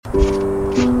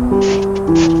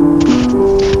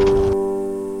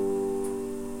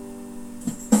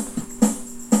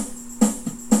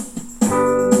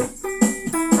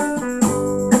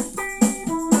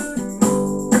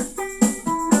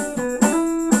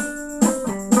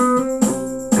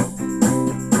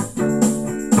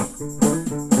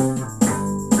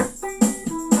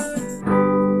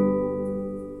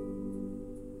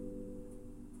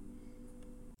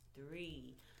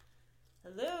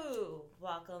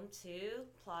welcome to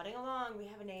Plodding Along. We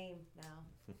have a name now.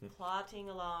 Plotting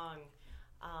Along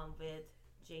with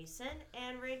Jason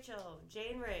and Rachel.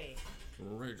 Jane Ray.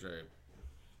 Ray J.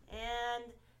 And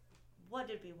what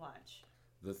did we watch?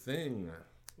 The Thing.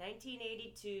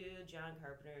 1982, John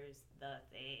Carpenter's The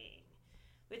Thing.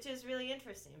 Which is really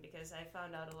interesting because I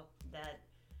found out that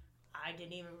I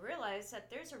didn't even realize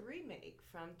that there's a remake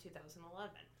from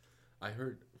 2011. I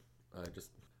heard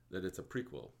just that it's a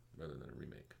prequel rather than a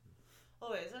remake.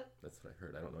 Oh, is it? That's what I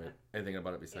heard. I don't know anything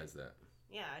about it besides that.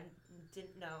 Yeah, I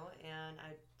didn't know, and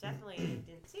I definitely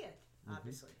didn't see it,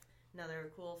 obviously. Mm-hmm.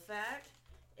 Another cool fact,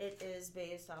 it is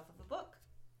based off of a book.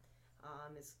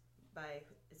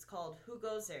 It's called Who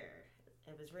Goes There?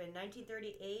 It was written in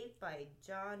 1938 by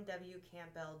John W.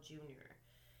 Campbell Jr.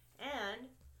 And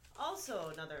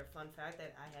also another fun fact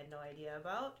that I had no idea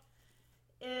about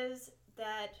is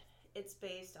that it's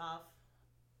based off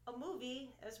a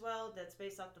movie as well that's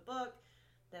based off the book.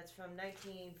 That's from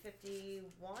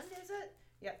 1951, is it?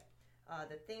 Yep.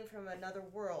 The Thing from Another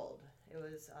World. It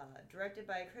was directed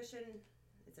by Christian,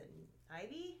 is it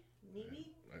Nyby?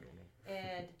 I don't know.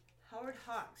 And Howard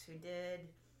Hawks, who did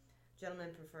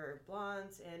Gentlemen Prefer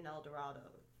Blondes and El Dorado.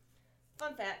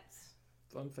 Fun facts.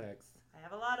 Fun facts. I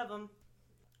have a lot of them.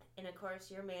 And of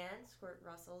course, your man, Squirt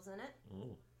Russell's in it.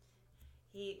 Oh.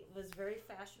 He was very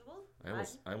fashionable. I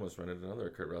almost rented another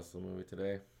Kurt Russell movie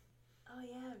today. Oh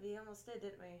yeah, we almost did,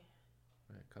 didn't we?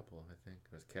 A couple, I think.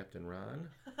 There's Captain Ron,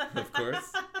 of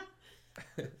course.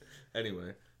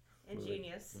 Anyway.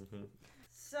 Ingenious. Mm-hmm.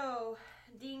 So,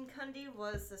 Dean Cundey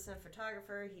was the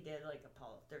cinematographer. He did like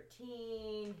Apollo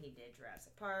 13. He did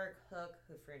Jurassic Park, Hook,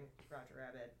 Who Framed Roger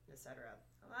Rabbit, etc.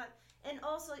 A lot. And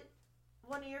also,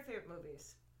 one of your favorite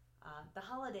movies, The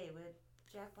Holiday with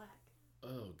Jack Black.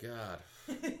 Oh, God.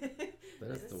 That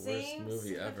is the worst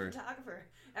movie ever.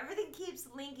 Everything keeps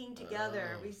linking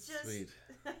together. Oh, sweet.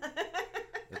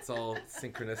 It's all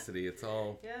synchronicity. It's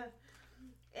all... Yeah.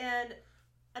 And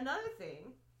another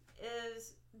thing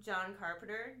is John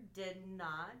Carpenter did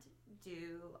not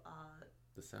do...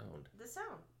 the sound. The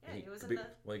sound. Yeah, he was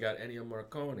Well, he got Ennio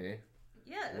Morricone.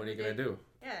 Yeah. What are you going to do?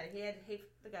 Yeah, he had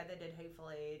the guy that did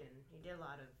Hateful Eight, and he did a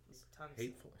lot of tons.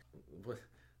 Hateful? What?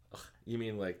 Ugh, you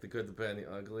mean like The Good, the Bad, and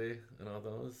the Ugly and all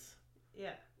those?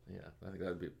 Yeah. Yeah, I think that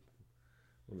would be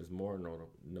one of his more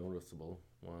noticeable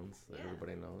ones that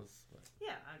everybody knows. But.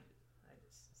 Yeah, I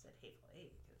just said Hateful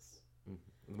Eight because...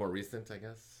 More recent, I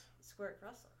guess? Squirt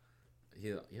Russell.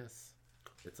 Yes.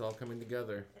 It's all coming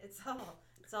together. It's all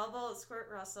about Squirt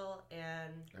Russell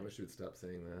and... I wish you would stop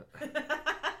saying that.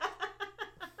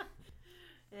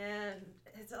 And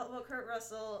it's all about Kurt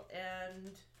Russell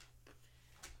and...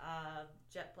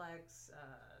 Jack Black's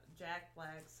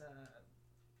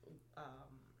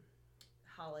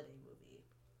holiday movie.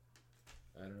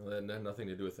 I don't know. That had nothing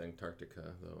to do with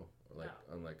Antarctica, though.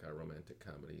 Unlike a romantic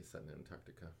comedy set in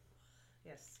Antarctica.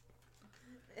 Yes.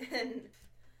 And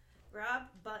Rob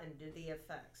Button did the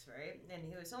effects, right? And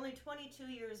he was only 22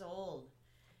 years old.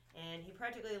 And he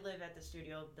practically lived at the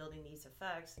studio building these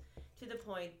effects to the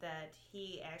point that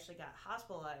he actually got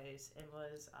hospitalized and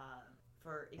was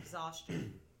for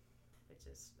exhaustion. Which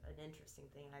is an interesting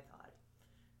thing, I thought,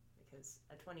 because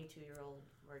a 22-year-old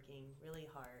working really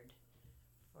hard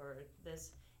for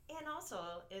this, and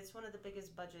also it's one of the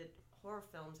biggest budget horror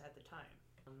films at the time.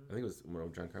 I think it was one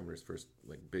of John Carpenter's first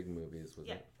big movies,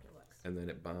 wasn't it? Yeah, it was. And then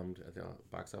it bombed at the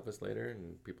box office later,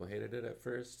 and people hated it at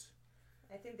first.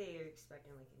 I think they were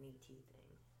expecting like an E.T.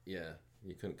 thing. Yeah,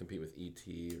 you couldn't compete with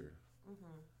E.T. or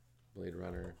Blade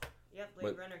Runner. Yep,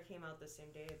 Blade Runner came out the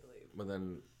same day, I believe. But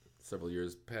then several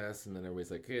years pass, and then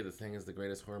everybody's like, hey, The Thing is the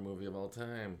greatest horror movie of all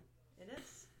time. It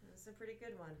is. It's a pretty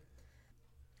good one.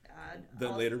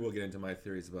 Then later we'll get into my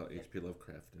theories about H.P.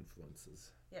 Lovecraft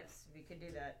influences. Yes, we could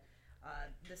do that.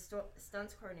 The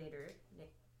stunts coordinator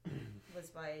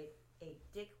was by a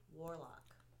Dick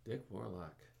Warlock. Dick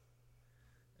Warlock.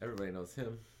 Everybody knows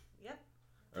him. Yep.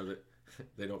 Or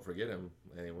they don't forget him,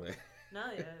 anyway. No,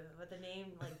 with a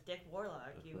name like Dick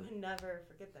Warlock, you would never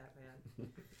forget that man.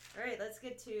 All right, let's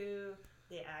get to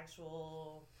the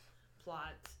actual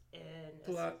plot and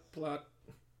plots.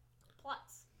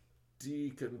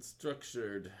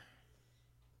 Deconstructured.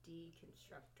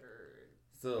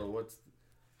 So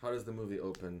how does the movie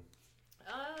open?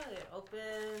 It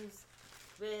opens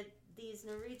with these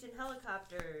Norwegian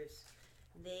helicopters.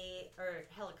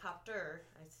 Helicopter,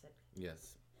 I said.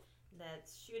 Yes.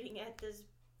 That's shooting at this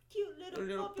cute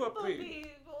little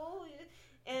puppy. Oh, yeah.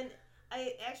 And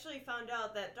I actually found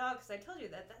out that dog, because I told you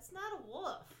that's not a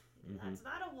wolf. Mm-hmm. That's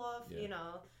not a wolf, We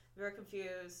were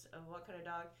confused of what kind of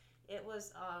dog. It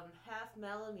was half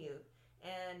Malamute.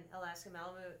 and Alaska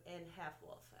Malamute and half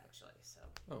wolf, actually. So.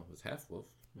 Oh, it was half wolf.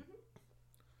 Mm-hmm.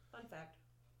 Fun fact.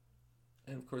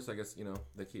 And of course, I guess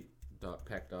they keep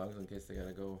pack dogs in case they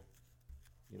gotta go,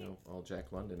 all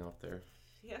Jack London out there.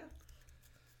 Yeah.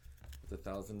 With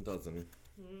 1,000 dozen.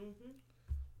 Mm-hmm.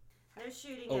 They're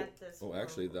shooting at this. Oh,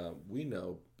 actually, we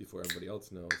know before everybody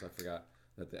else knows. I forgot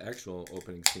that the actual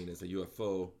opening scene is a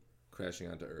UFO crashing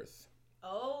onto Earth.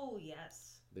 Oh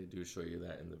yes. They do show you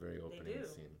that in the very opening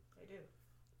scene. They do.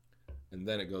 And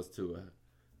then it goes to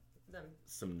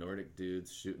some Nordic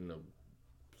dudes shooting a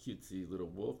cutesy little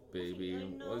wolf baby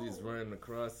while he's running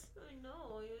across. I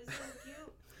know, he was so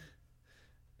cute.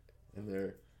 And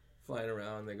they're flying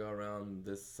around. They go around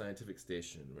this scientific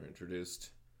station. We're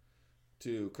introduced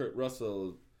to Kurt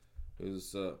Russell,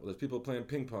 who's there's people playing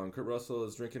ping pong. Kurt Russell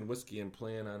is drinking whiskey and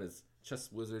playing on his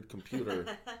Chess Wizard computer.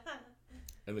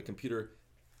 And the computer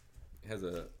has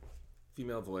a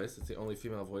female voice. It's the only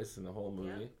female voice in the whole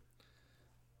movie.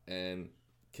 Yeah. And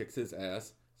kicks his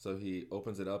ass. So he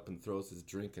opens it up and throws his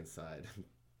drink inside.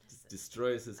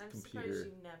 Destroys his computer. I'm surprised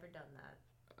you've never done that.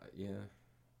 Yeah.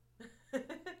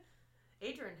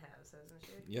 Adrian has, hasn't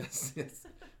she? Yes.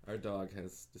 Our dog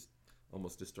has just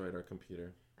almost destroyed our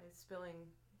computer. Spilling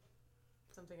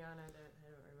something on it. I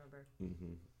don't remember.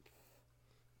 Mm-hmm.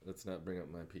 Let's not bring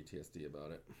up my PTSD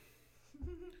about it.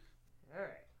 All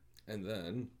right. And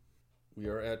then we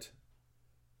are at...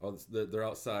 they're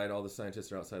outside. All the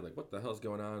scientists are outside like, what the hell's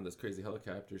going on? This crazy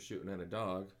helicopter shooting at a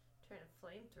dog. Trying to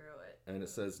flame through it. And it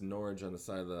says Norge on the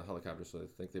side of the helicopter, so I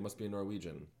think they must be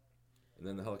Norwegian. And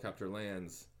then the helicopter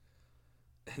lands.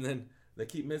 And then they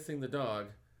keep missing the dog,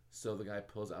 so the guy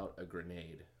pulls out a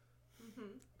grenade. Mm-hmm.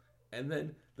 And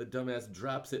then the dumbass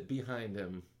drops it behind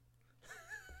him.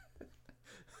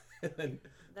 And then,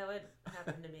 that would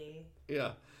happen to me.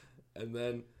 Yeah. And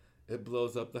then it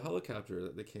blows up the helicopter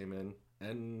that they came in.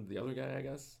 And the other guy, I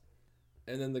guess.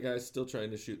 And then the guy's still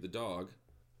trying to shoot the dog.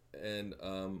 And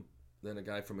then a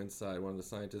guy from inside, one of the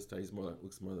scientists,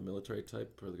 looks more the military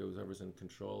type, or whoever's in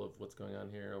control of what's going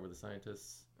on here over the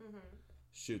scientists,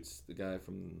 shoots the guy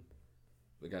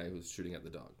who's shooting at the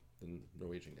dog, the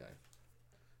Norwegian guy.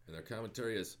 And their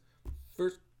commentary is,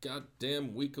 first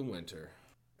goddamn week of winter.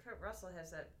 Kurt Russell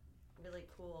has that really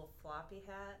cool floppy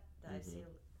hat that I've seen,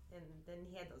 and then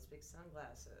he had those big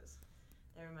sunglasses.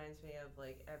 That reminds me of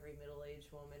like every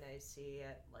middle-aged woman I see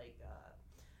at like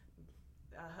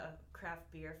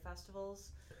craft beer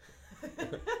festivals.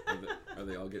 Are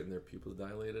they all getting their pupils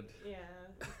dilated? Yeah.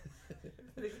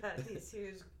 They got these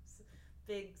huge,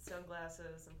 big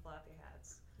sunglasses and floppy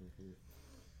hats. Mm-hmm.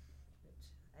 Which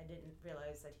I didn't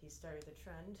realize that he started the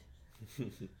trend.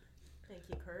 Thank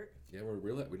you, Kurt. Yeah, we're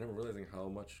never realizing how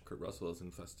much Kurt Russell has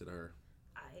infested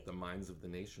the minds of the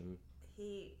nation.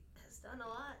 He has done a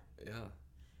lot. Yeah.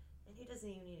 And he doesn't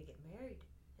even need to get married.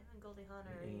 Him and Goldie Hawn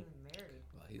aren't even married.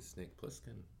 Well, he's Snake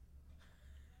Plissken.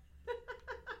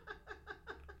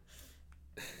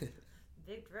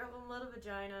 Big dribble, little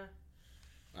vagina.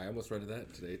 I almost read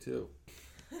that today, too.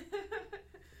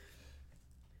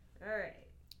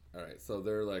 All right, so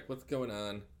they're like, what's going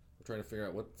on? We're trying to figure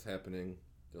out what's happening.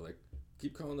 They're like,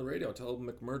 keep calling the radio. Tell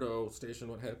McMurdo station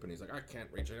what happened. He's like, I can't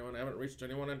reach anyone. I haven't reached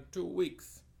anyone in 2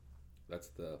 weeks. That's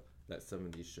that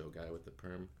 70s show guy with the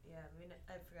perm. Yeah,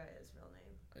 I forgot his real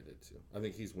name. I did too. I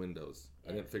think he's Windows.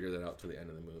 Yeah. I didn't figure that out till the end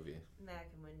of the movie. Mac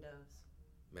and Windows.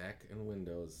 Mac and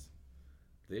Windows.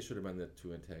 They should have been the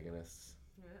two antagonists.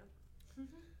 Yeah.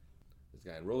 This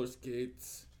guy in roller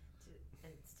skates.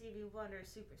 And Stevie Wonder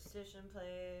Superstition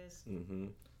plays. Mm-hmm.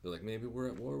 They're like, maybe we're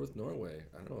at war with Norway.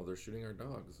 I don't know, they're shooting our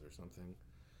dogs or something.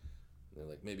 And they're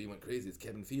like, maybe he went crazy, it's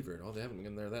cabin fever. Oh, they haven't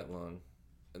been there that long.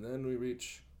 And then we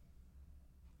reach,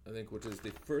 I think, which is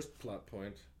the first plot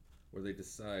point where they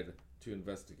decide to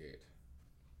investigate.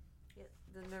 Yeah,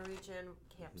 the Norwegian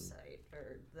campsite,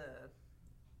 or the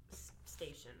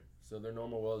station. So their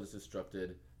normal world is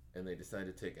disrupted, and they decide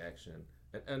to take action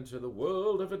and enter the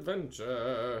world of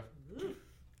adventure. Ooh.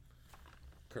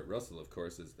 Kurt Russell, of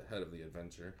course, is the head of the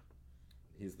adventure.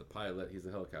 He's the pilot. He's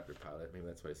the helicopter pilot. Maybe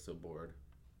that's why he's so bored.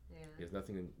 Yeah. He has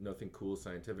nothing cool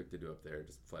scientific to do up there.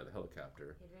 Just fly the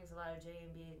helicopter. He drinks a lot of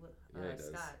J&B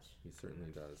scotch. He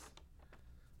certainly does.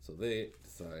 So they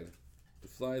decide to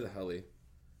fly the heli,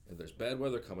 and there's bad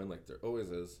weather coming, like there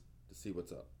always is, to see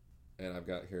what's up. And I've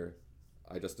got here,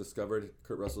 I just discovered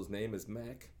Kurt Russell's name is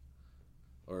Mac,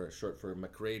 or short for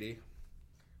McCready.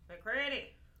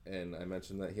 McCready! And I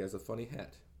mentioned that he has a funny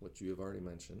hat, which you have already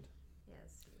mentioned.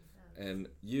 Yes, he has. And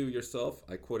you yourself,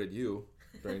 I quoted you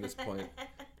during this point.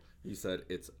 You said,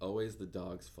 it's always the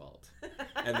dog's fault.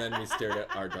 And then we stared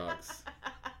at our dogs.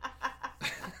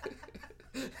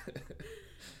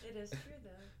 It is true,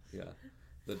 though. Yeah.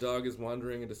 The dog is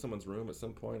wandering into someone's room at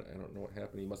some point. I don't know what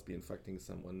happened. He must be infecting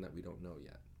someone that we don't know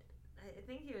yet. I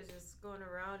think he was just going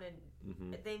around, and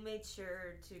they made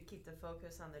sure to keep the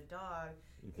focus on the dog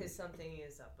because something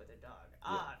is up with the dog,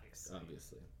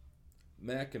 obviously.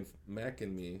 Mac and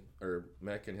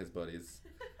his buddies.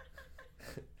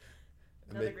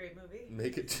 Another great movie.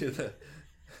 Make it to the.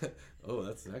 Oh,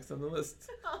 that's next on the list.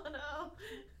 Oh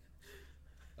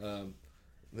no.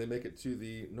 They make it to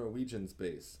the Norwegians'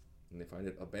 base, and they find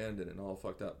it abandoned and all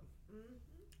fucked up. Mm-hmm.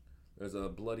 There's a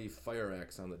bloody fire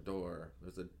axe on the door.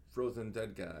 There's a frozen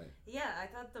dead guy. Yeah, I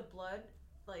thought the blood,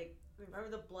 remember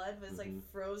the blood was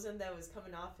frozen that was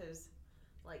coming off his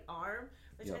arm,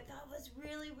 which I thought was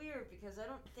really weird because I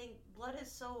don't think blood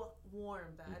is so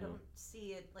warm that I don't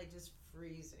see it just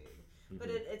freezing. But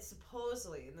it's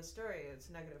supposedly in the story it's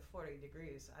negative 40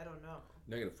 degrees. I don't know.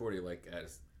 Negative 40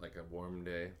 as a warm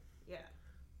day. Yeah.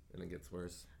 And it gets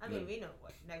worse. I mean, we know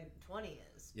what negative 20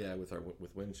 is. Yeah, with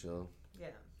wind chill.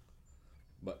 Yeah.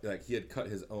 But he had cut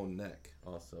his own neck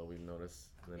also, we've noticed,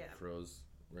 and then froze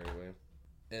right away.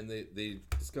 And they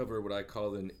discover what I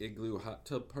call an igloo hot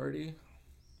tub party.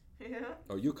 Yeah.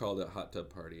 Oh, you called it hot tub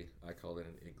party. I called it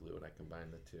an igloo, and I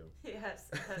combined the two. Yes,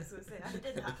 I was going to say, I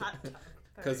did the hot tub party.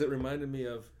 Because it reminded me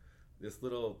of this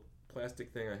little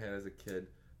plastic thing I had as a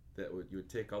kid that you would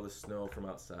take all the snow from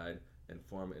outside and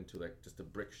form it into just a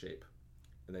brick shape.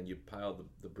 And then you'd pile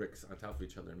the bricks on top of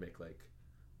each other and make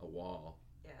a wall.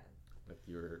 Yeah. Like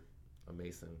you're a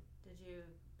mason. Did you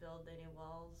build any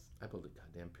walls? I built a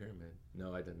goddamn pyramid.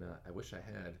 No, I did not. I wish I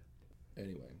had.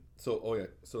 Anyway, so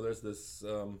there's this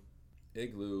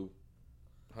igloo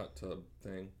hot tub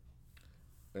thing,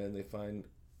 and they find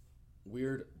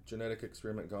weird genetic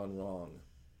experiment gone wrong,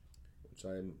 which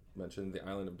I mentioned the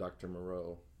island of Dr.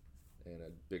 Moreau, and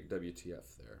a big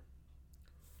WTF there.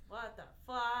 What the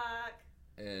fuck?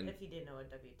 And if you didn't know what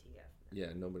WTF meant.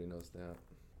 Yeah, nobody knows that.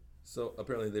 So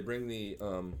apparently they bring the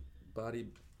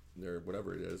body, or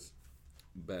whatever it is,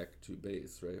 back to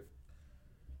base, right?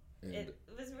 And it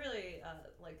was really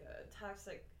like a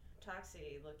toxic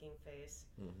looking face.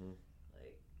 Mm-hmm.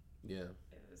 Yeah.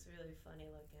 It was really funny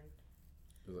looking.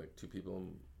 It was two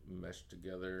people meshed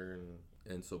together,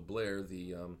 and so Blair,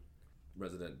 the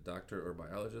resident doctor or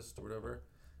biologist or whatever,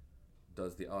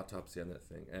 does the autopsy on that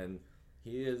thing, and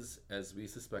he is, as we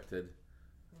suspected,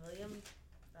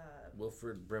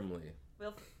 Wilford Brimley.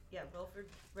 Wilford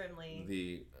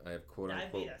Brimley. I have quote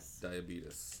unquote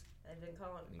diabetes. I've been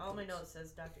calling all my notes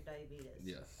says Dr. Diabetes.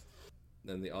 Yes.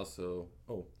 Then they also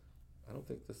I don't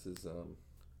think this is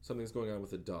something's going on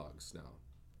with the dogs now.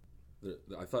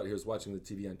 I thought he was watching the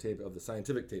TV on tape of the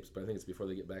scientific tapes, but I think it's before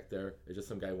they get back there. It's just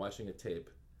some guy watching a tape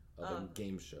of a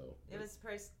game show. It was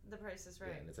The Price is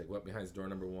Right. Yeah, and it's what behind door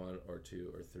number 1 or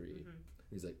 2 or 3. Mm-hmm.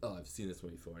 He's like, oh, I've seen this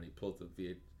one before, and he pulls the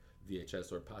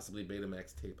VHS or possibly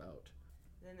Betamax tape out.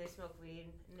 Then they smoke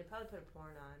weed, and they probably put a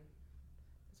porn on.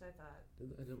 That's what I thought.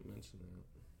 I didn't mention that.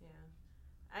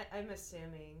 Yeah. I'm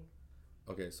assuming.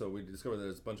 Okay, so we discovered that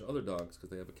there's a bunch of other dogs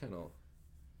because they have a kennel.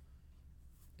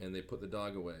 And they put the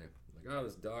dog away.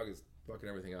 This dog is fucking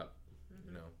everything up,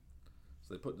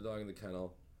 So they put the dog in the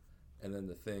kennel, and then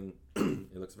the thing,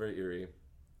 it looks very eerie.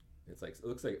 It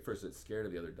looks like at first it's scared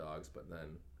of the other dogs, but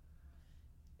then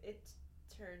it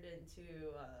turned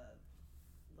into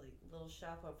Little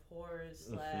Shop of Horrors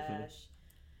 /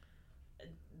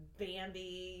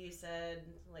 Bambi. You said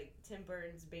Tim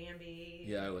Burton's Bambi.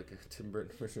 Yeah, like a Tim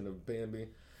Burton version of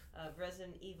Bambi.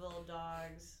 Resident Evil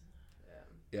dogs.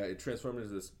 Yeah, it transformed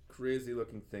into this crazy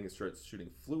looking thing. It starts shooting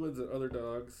fluids at other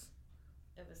dogs.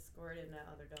 It was squirted at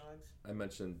other dogs. I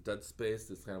mentioned Dead Space.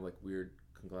 It's kind of weird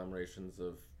conglomerations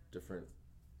of different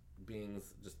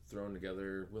beings just thrown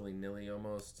together willy-nilly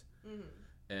almost. Mm-hmm.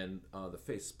 And the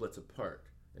face splits apart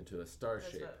into a star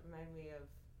shape. That's what reminded me of,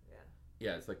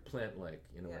 Yeah, it's plant-like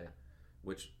in a way,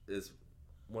 which is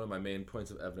one of my main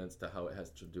points of evidence to how it has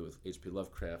to do with H.P.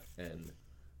 Lovecraft. And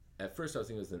at first I was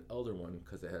thinking it was an elder one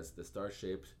because it has the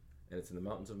star-shaped, and it's in the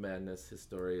Mountains of Madness. His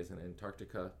story is in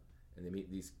Antarctica, and they meet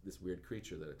this weird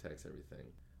creature that attacks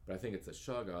everything. But I think it's a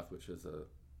Shoggoth, which is a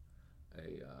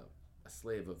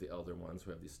slave of the elder ones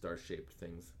who have these star-shaped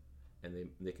things, and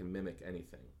they can mimic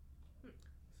anything.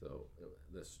 So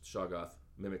this Shoggoth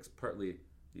mimics partly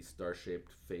these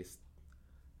star-shaped faced,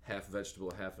 half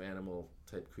vegetable, half animal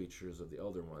type creatures of the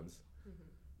elder ones,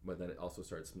 but then it also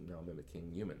starts now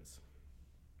mimicking humans.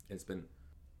 And it's been,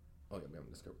 we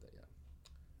haven't discovered that yet.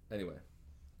 Anyway,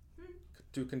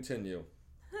 to continue.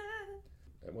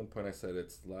 At one point I said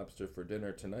it's lobster for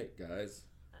dinner tonight, guys.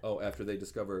 After they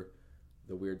discover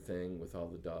the weird thing with all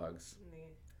the dogs,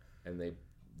 and they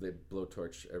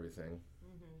blowtorch everything.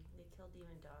 They killed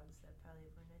even dogs that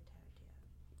probably weren't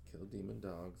Kill demon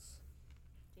dogs.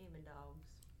 Demon dogs.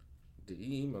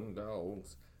 Demon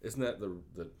dogs. Isn't that the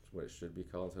what it should be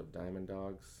called instead of diamond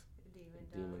dogs?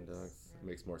 Demon dogs. Yeah. It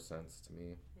makes more sense to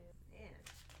me. Yeah. Man,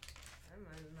 I'm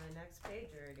on my next page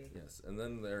already. Yes, and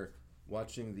then they're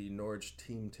watching the Norge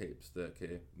team tapes.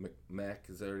 Mac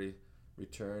has already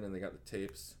returned, and they got the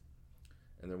tapes,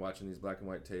 and they're watching these black and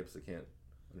white tapes. They can't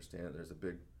understand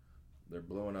it. They're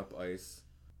blowing up ice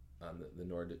on the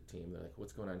Nordic team. They're like,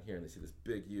 what's going on here? And they see this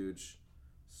big, huge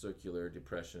circular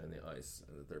depression in the ice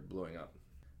that they're blowing up.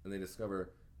 And they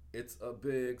discover it's a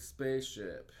big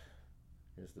spaceship.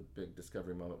 Here's the big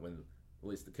discovery moment when at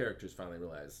least the characters finally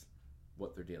realize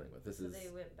what they're dealing with. So they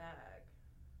went back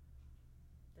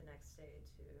the next day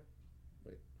to...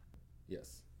 Wait.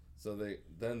 Yes. So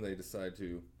they decide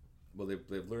to... Well,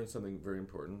 they've learned something very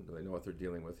important. They know what they're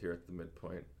dealing with here at the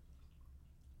midpoint.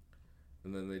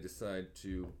 And then they decide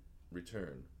to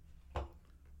return.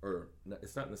 Or,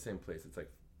 it's not in the same place. It's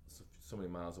like so many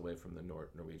miles away from the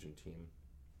Norwegian team.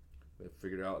 They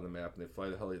figured it out on the map, and they fly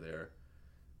the heli there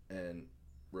and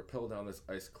rappel down this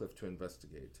ice cliff to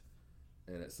investigate.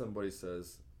 And somebody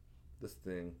says, this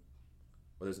thing...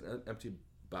 Well, there's an empty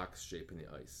box shape in the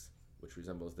ice, which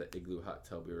resembles the igloo hot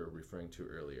tub we were referring to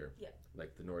earlier. Yeah.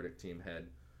 Like the Nordic team had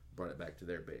brought it back to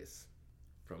their base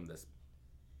from this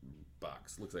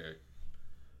box. Looks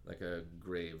like a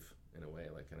grave in a way,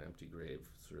 like an empty grave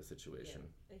sort of situation.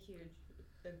 Yeah, a huge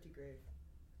empty grave.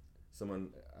 Someone,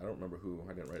 I don't remember who,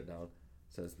 I didn't write it down,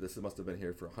 says this must have been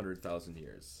here for 100,000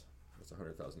 years. It's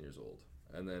 100,000 years old.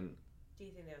 And then... Do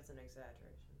you think that's an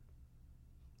exaggeration?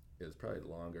 It's probably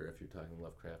longer if you're talking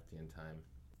Lovecraftian time.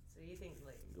 So you think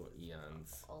like... Go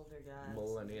eons. Elder gods.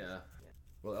 Millennia. Yeah.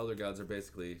 Well, elder gods are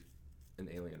basically an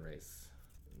alien race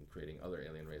and creating other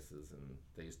alien races, and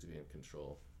they used to be in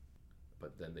control.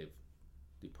 But then they've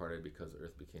departed because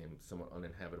Earth became somewhat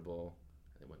uninhabitable.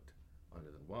 They went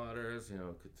under the waters,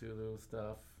 Cthulhu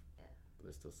stuff. Yeah. But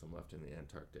there's still some left in the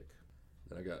Antarctic.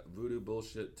 Then I got voodoo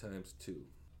bullshit times 2.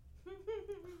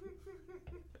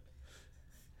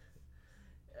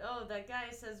 Oh, that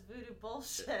guy says voodoo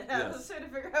bullshit. Yes. I was trying to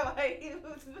figure out why he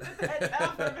put that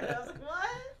down for a minute. I was like, what?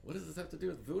 What does this have to do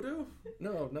with voodoo?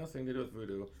 No, nothing to do with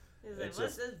voodoo. He's like,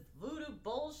 what's this voodoo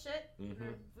bullshit?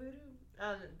 Mm-hmm. Voodoo?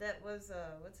 That was,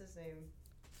 what's his name?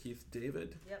 Keith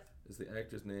David. Yep. Is the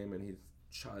actor's name, and he's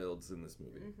Childs in this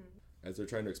movie. Mm-hmm. As they're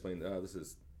trying to explain, this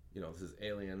is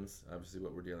aliens. Obviously,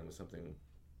 what we're dealing with something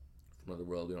from another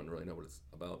world. We don't really know what it's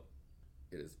about.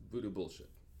 It is voodoo bullshit.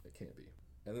 It can't be.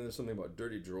 And then there's something about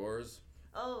dirty drawers.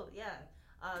 Oh yeah,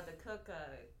 the cook.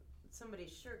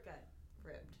 Somebody's shirt got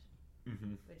ripped,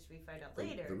 which we find out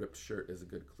later. The ripped shirt is a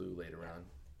good clue later on.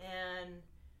 And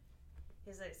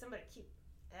he's like, somebody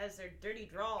has their dirty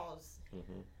drawers,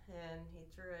 and he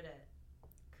threw it at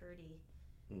Curdy.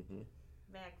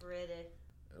 Mac read it.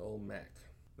 Old Mac.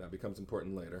 That becomes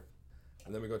important later.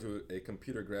 And then we go to a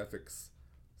computer graphics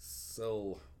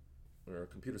cell, or a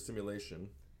computer simulation,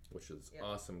 which is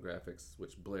awesome graphics,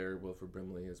 which Blair Wilford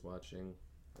Brimley is watching,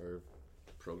 or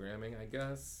programming, I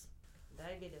guess.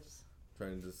 Diabetes.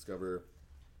 Trying to discover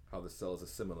how the cells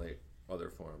assimilate other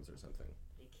forms or something.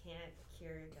 You can't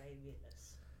cure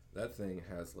diabetes. That thing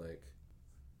has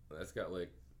it's got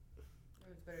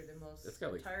It's better than most it's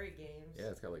got Atari games. Yeah,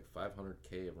 it's got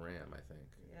 500K of RAM, I think.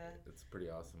 Yeah. It's pretty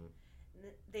awesome.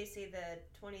 They say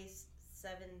that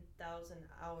 27,000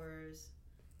 hours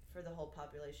for the whole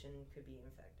population could be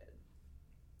infected.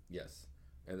 Yes.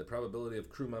 And the probability of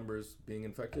crew members being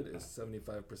infected is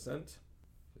 75%.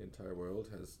 The entire world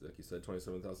has, like you said,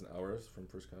 27,000 hours from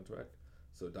first contact.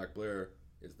 So Doc Blair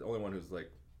is the only one who's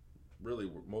really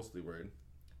mostly worried.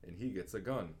 And he gets a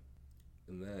gun.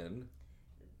 And then...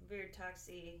 Weird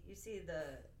Toxie. You see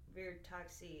the weird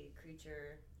Toxie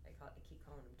creature. I keep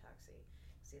calling him Toxie.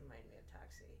 He reminded me of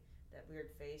Toxie. That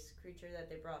weird face creature that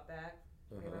they brought back.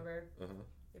 Remember?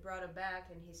 They brought him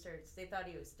back, and they thought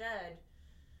he was dead,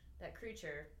 that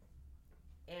creature,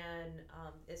 and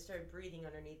it started breathing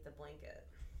underneath the blanket.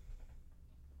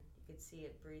 You could see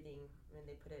it breathing when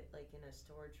they put it in a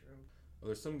storage room. Well,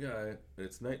 there's some guy, and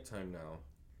it's nighttime now.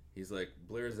 He's like,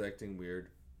 Blair's acting weird.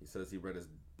 He says he read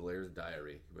Blair's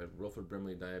diary. He read Wilford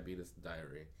Brimley Diabetes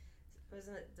Diary.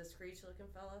 Wasn't it the Screech-looking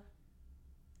fella?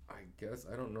 I guess.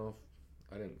 I don't know if...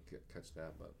 I didn't catch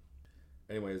that, but...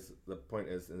 Anyways, the point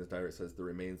is, in his diary it says the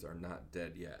remains are not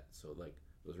dead yet. So,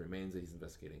 those remains that he's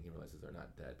investigating, he realizes are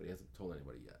not dead, but he hasn't told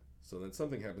anybody yet. So then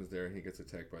something happens there, and he gets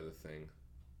attacked by the thing.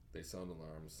 They sound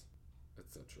alarms,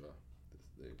 etc.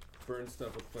 They burn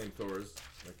stuff with flamethrowers,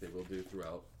 like they will do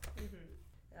throughout.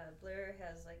 Blair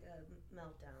has, a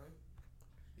meltdown.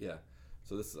 Yeah.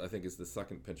 So this, I think, is the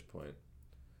second pinch point,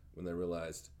 when they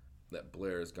realized that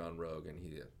Blair has gone rogue, and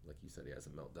he, like you said, he has a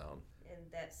meltdown.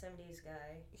 And that 70s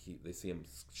guy. They see him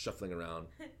shuffling around,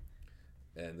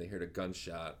 and they heard a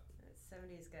gunshot. That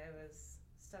 70s guy was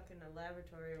stuck in a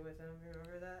laboratory with him.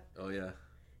 Remember that? Oh yeah.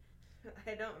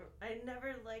 I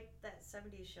never liked that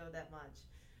 70s show that much,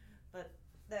 but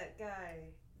that guy,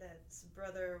 that's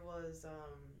brother was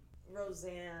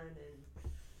Roseanne,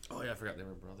 and oh yeah, I forgot they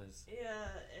were brothers. yeah,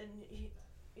 and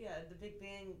the Big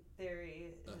Bang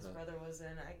Theory. His brother was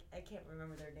in. I can't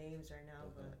remember their names right now,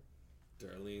 but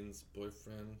Darlene's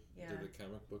boyfriend did the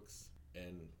comic books,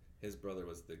 and his brother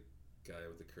was the guy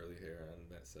with the curly hair on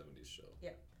that 70s show.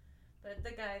 Yeah, but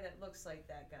the guy that looks like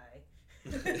that guy.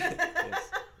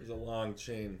 Yes. There's a long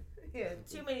chain. Yeah,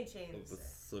 too many chains. Of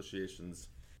associations.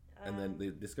 And then they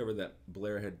discovered that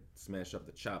Blair had smashed up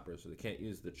the chopper, so they can't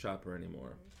use the chopper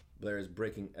anymore. Blair is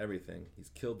breaking everything. He's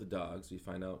killed the dogs, we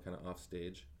find out kind of off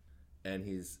stage. And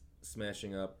he's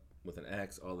smashing up with an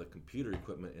axe all the computer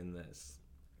equipment in this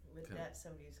with that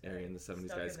 70s guy area, and the 70s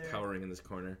guy's cowering in this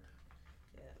corner.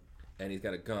 Yeah. And he's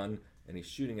got a gun, and he's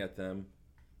shooting at them.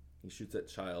 He shoots at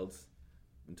Childs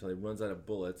until he runs out of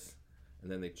bullets,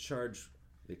 and then they charge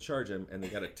him, and they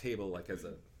got a table like as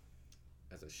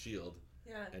a shield.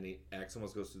 Yeah. And he axe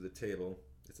almost goes through the table.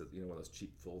 It's one of those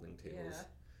cheap folding tables.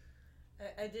 Yeah.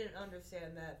 I didn't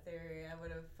understand that theory. I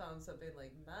would have found something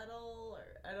like metal, or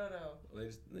I don't know. Well,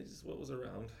 they just what was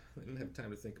around. They didn't have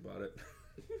time to think about it.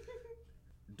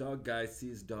 Dog guy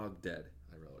sees dog dead,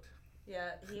 I wrote.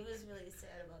 Yeah, he was really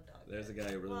sad about dogs. There's a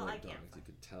guy who really liked dogs. You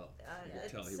could tell. You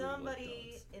could tell he really liked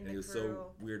dogs. In and he was crew,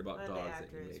 so weird about dogs that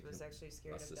he made was actually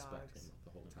scared of suspect dogs. him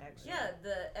the whole time. Yeah,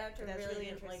 the actor really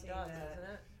didn't like dogs,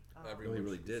 wasn't it? No, he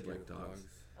really did like dogs.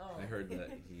 Oh. I heard that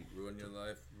he ruin your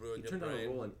life, ruin your brain, brain, turned on a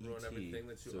roll in ruin everything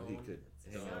that you so own. he could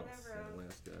hang out in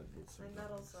Alaska with some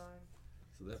metal dogs. song.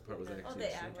 So that part was actually. Oh,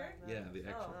 the actor? Yeah, the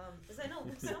actor. Because I know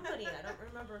somebody. I don't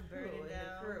remember burning in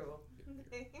the crew.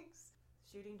 Thanks.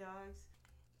 Shooting dogs.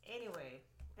 Anyway,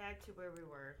 back to where we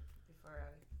were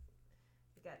before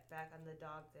we got back on the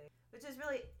dog thing, which is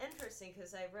really interesting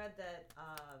because I read that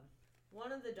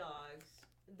one of the dogs,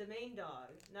 the main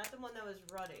dog, not the one that was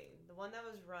running, the one that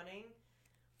was running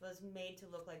was made to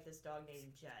look like this dog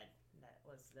named Jed. That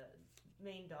was the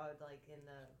main dog, like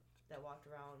that walked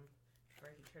around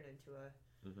before he turned into a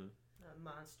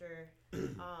monster.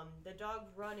 The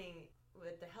dog running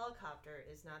with the helicopter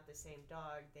is not the same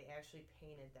dog. They actually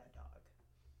painted that dog.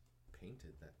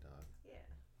 Painted that dog? Yeah.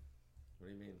 What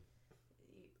do you mean?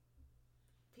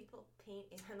 People paint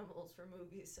animals for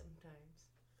movies sometimes.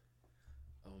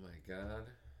 Oh my god.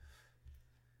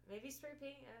 Maybe spray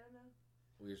paint, I don't know.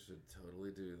 We should totally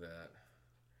do that.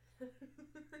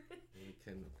 We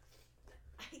can.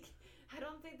 I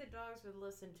don't think the dogs would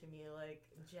listen to me like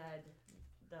Jed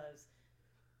does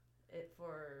it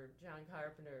for John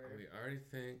Carpenter. We already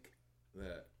think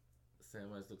that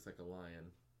Samwise looks like a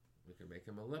lion. We can make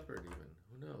him a leopard even.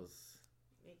 Who knows?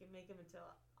 We can make him into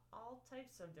all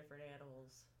types of different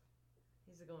animals.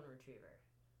 He's a golden retriever.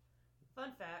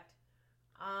 Fun fact,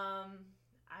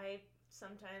 I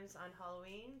sometimes on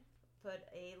Halloween put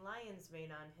a lion's mane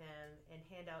on him and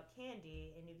hand out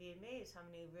candy, and you'd be amazed how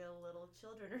many real little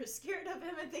children are scared of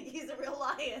him and think he's a real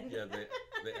lion. Yeah,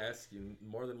 they ask you,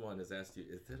 more than one has asked you,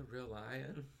 is it a real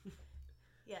lion?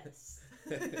 Yes. Is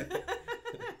that a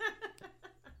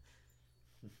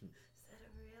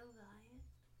real lion?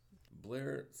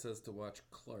 Blair says to watch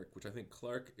Clark, which I think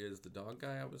Clark is the dog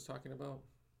guy I was talking about.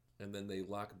 And then they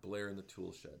lock Blair in the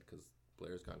tool shed because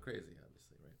Blair's gone crazy,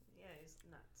 obviously, right? Yeah, he's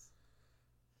nuts.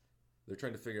 They're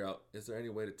trying to figure out, is there any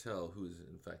way to tell who's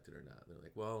infected or not? They're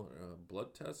like, well,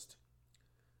 blood test?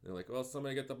 They're like, well,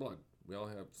 somebody get the blood. We all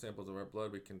have samples of our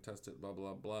blood. We can test it, blah,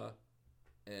 blah, blah.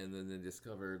 And then they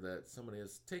discover that somebody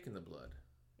has taken the blood.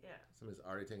 Yeah. Somebody's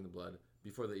already taken the blood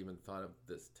before they even thought of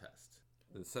this test.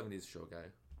 The 70s show guy.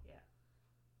 Yeah.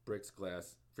 Breaks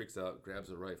glass, freaks out,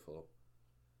 grabs a rifle.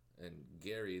 And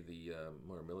Gary, the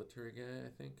more military guy, I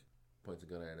think, points a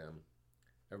gun at him.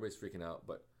 Everybody's freaking out,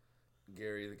 but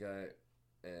Gary, the guy,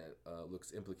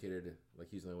 looks implicated, like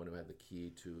he's the only one who had the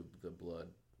key to the blood.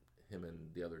 Him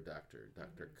and the other doctor,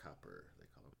 Dr. Copper, they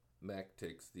call him. Mac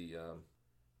takes the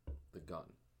gun.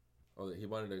 Oh,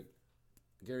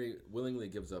 Gary willingly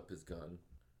gives up his gun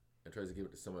and tries to give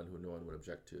it to someone who no one would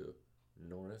object to.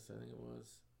 Norris, I think it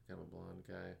was, kind of a blonde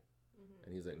guy. Mm-hmm.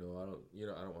 And he's like, no, I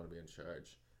don't want to be in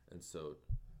charge. And so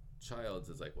Childs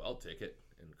is like, well, I'll take it.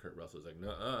 And Kurt Russell's like,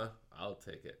 nuh-uh, I'll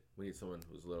take it. We need someone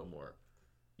who's a little more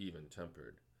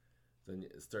even-tempered. Then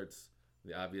it starts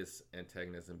the obvious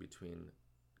antagonism between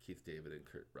Keith David and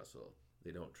Kurt Russell.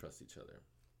 They don't trust each other.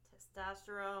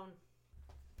 Testosterone.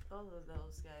 Both of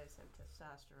those guys have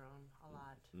testosterone, a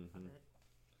lot of it.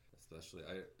 Especially,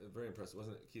 very impressed.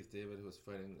 Wasn't it Keith David who was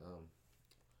fighting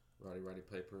Roddy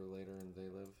Piper later in They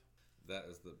Live? That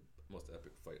is the most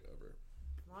epic fight ever.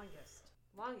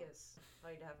 Longest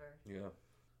fight ever. Yeah.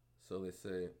 So they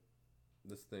say,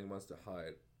 this thing wants to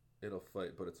hide. It'll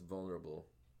fight, but it's vulnerable.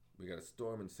 We got a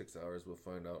storm in 6 hours. We'll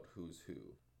find out who's who.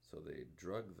 So they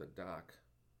drug the doc.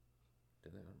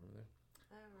 Did I not remember that?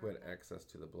 Who had access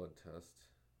to the blood test.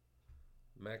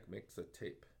 Mac makes a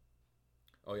tape.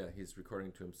 Oh yeah, he's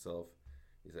recording to himself.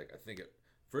 He's like, I think it.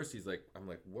 First, he's like, I'm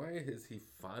like, why is he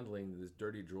fondling these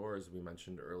dirty drawers we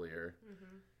mentioned earlier?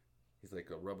 Mm-hmm. He's like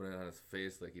rubbing it on his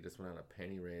face like he just went on a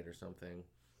panty raid or something.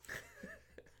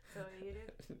 So you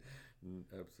do?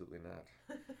 Absolutely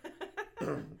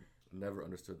not. Never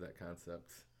understood that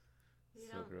concept.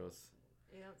 So gross.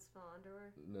 You don't smell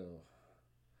underwear? No.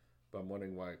 But I'm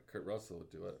wondering why Kurt Russell would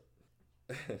do it.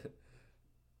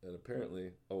 And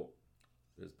apparently,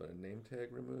 there's been a name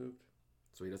tag removed,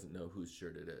 so he doesn't know whose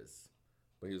shirt it is.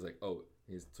 But he was like, so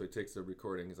he takes the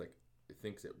recording. He's like, he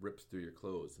thinks it rips through your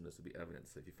clothes, and this would be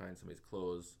evidence. If you find somebody's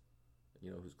clothes,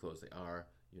 you know whose clothes they are,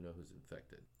 you know who's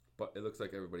infected. But it looks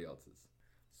like everybody else's.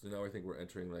 So now I think we're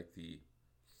entering like the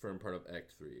firm part of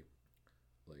Act 3.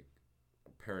 Like,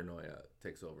 paranoia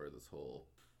takes over this whole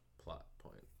plot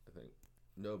point, I think.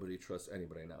 Nobody trusts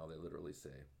anybody now, they literally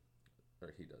say.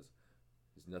 Or he does.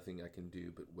 There's nothing I can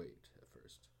do but wait at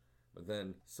first. But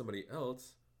then somebody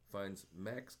else finds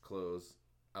Mac's clothes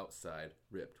outside,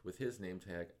 ripped, with his name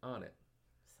tag on it.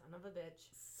 Son of a bitch.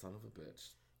 Son of a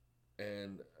bitch.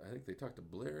 And I think they talk to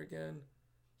Blair again.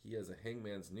 He has a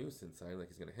hangman's noose inside, like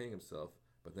he's going to hang himself.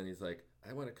 But then he's like,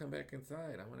 I want to come back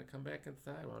inside. I want to come back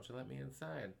inside. Why don't you let me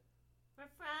inside? We're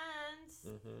friends.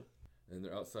 Mm-hmm. And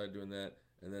they're outside doing that.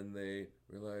 And then they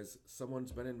realize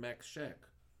someone's been in Mac's shack.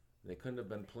 They couldn't have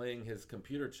been playing his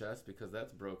computer chess because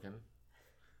that's broken.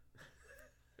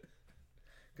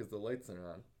 Because the lights are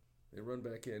on. They run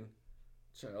back in.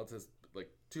 Childs has like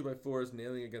 2x4s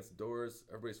nailing against doors.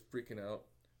 Everybody's freaking out.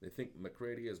 They think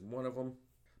McCready is one of them.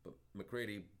 But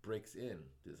McCready breaks in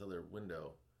this other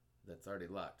window that's already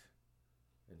locked.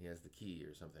 And he has the key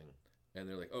or something. And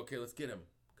they're like, okay, let's get him.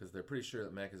 Because they're pretty sure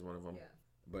that Mac is one of them. Yeah.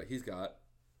 But he's got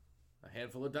a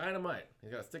handful of dynamite.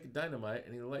 He's got a stick of dynamite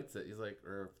and he lights it. He's like,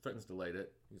 or threatens to light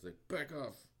it. He's like, back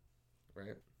off.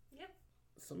 Right? Yep.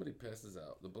 Somebody passes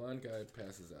out. The blonde guy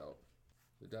passes out.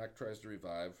 The doc tries to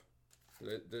revive.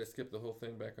 Did I skip the whole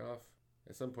thing back off?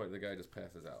 At some point, the guy just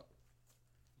passes out.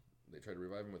 They try to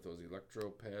revive him with those electro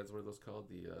pads. What are those called?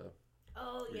 The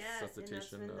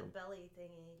resuscitation. And that's when the belly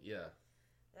thingy. Yeah.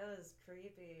 That was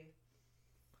creepy.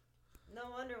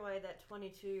 No wonder why that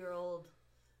 22-year-old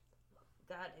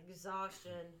got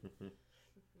exhaustion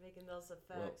making those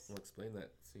effects. Well, explain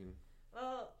that scene.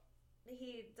 Well,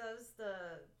 he does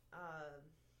the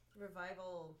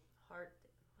revival heart.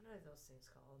 What are those things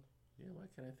called? Yeah, why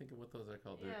can't I think of what those are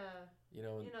called? Yeah. You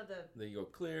know the. Then you go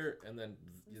clear, and then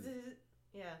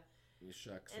yeah. You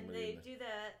shock and somebody. And they do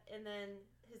that, and then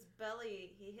his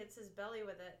belly. He hits his belly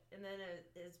with it, and then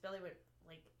his belly went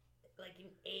like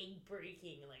an egg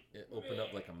breaking, like it opened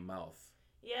up like a mouth.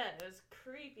 Yeah, it was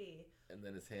creepy. And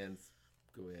then his hands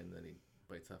go in, then he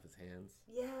bites off his hands.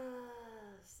 Yeah,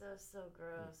 so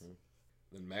gross. Mm-hmm.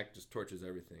 Then Mac just torches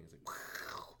everything. He's like,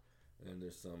 and then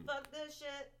there's some fuck this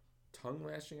shit. Tongue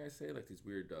lashing, I say, like these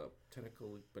weird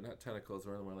tentacle, but not tentacles,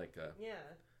 more like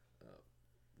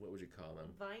what would you call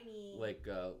them? Viney. Like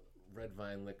red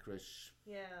vine licorice.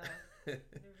 Yeah, they're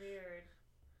weird.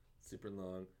 Super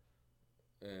long.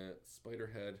 Spider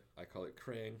head. I call it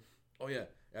Krang. Oh yeah,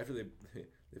 after they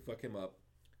fuck him up,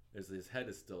 his head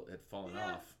had fallen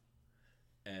off,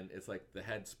 and it's like the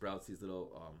head sprouts these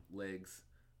little legs.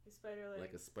 Spider legs.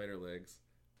 Like a spider legs,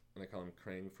 and I call him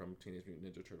Krang from Teenage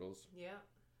Mutant Ninja Turtles. Yeah.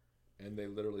 And they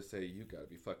literally say, "You gotta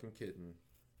be fucking kidding,"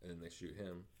 and they shoot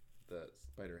him, that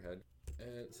spider head,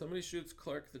 and somebody shoots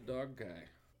Clark the dog guy.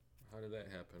 How did that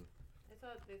happen? They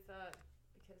thought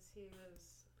because he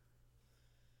was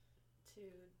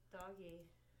too doggy.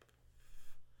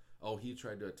 Oh, he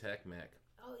tried to attack Mac.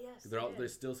 Oh yes. They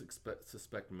still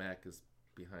suspect Mac is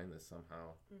behind this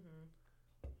somehow.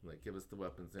 Mm-hmm. Like, give us the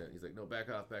weapons. And he's like, no, back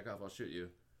off, I'll shoot you.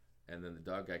 And then the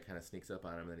dog guy kind of sneaks up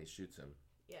on him, and then he shoots him.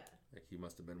 Yeah. Like, he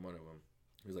must have been one of them.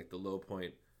 It was like the low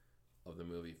point of the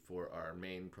movie for our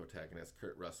main protagonist,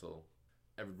 Kurt Russell.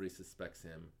 Everybody suspects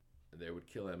him. They would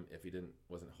kill him if he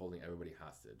wasn't holding everybody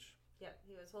hostage. Yep,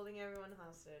 he was holding everyone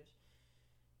hostage.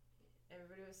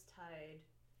 Everybody was tied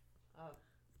up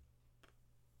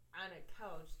on a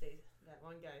couch. That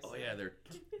one guy. Oh yeah,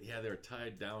 they're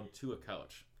tied down to a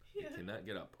couch. Yeah. You cannot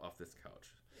get up off this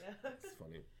couch. Yeah. It's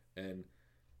funny. And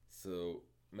So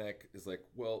Mac is like,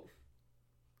 well,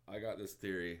 I got this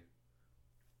theory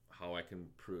how I can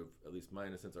prove at least my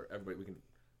innocence, or everybody.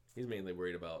 He's mainly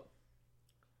worried about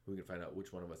we can find out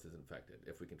which one of us is infected,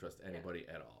 if we can trust anybody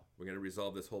at all. We're going to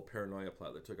resolve this whole paranoia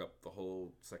plot that took up the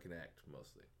whole second act,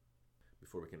 mostly,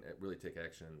 before we can really take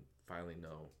action and finally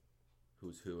know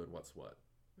who's who and what's what.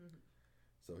 Mm-hmm.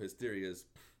 So his theory is,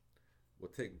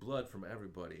 we'll take blood from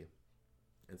everybody,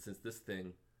 and since this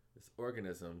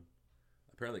organism,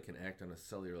 apparently can act on a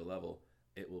cellular level,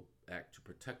 it will act to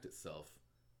protect itself,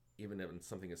 even in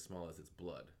something as small as its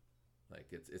blood. Like,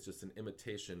 it's just an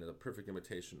imitation, a perfect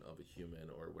imitation of a human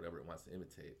or whatever it wants to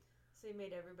imitate. So he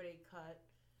made everybody cut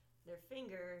their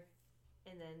finger,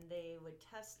 and then they would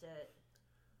test it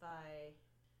by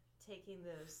taking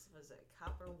this, was it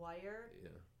copper wire?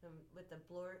 Yeah. With the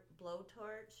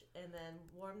blowtorch, and then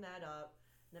warm that up,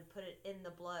 and then put it in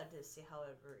the blood to see how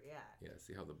it would react. Yeah,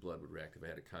 see how the blood would react if it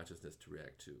had a consciousness to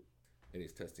react to. And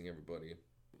he's testing everybody.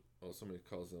 Oh, somebody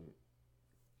calls him...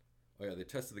 Oh, yeah, they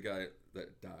tested the guy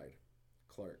that died.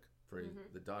 Clark, for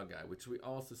the dog guy, which we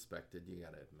all suspected, you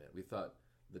gotta admit. We thought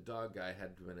the dog guy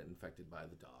had been infected by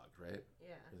the dog, right?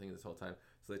 Yeah. I think this whole time.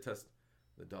 So they test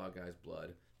the dog guy's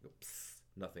blood. Go, psst,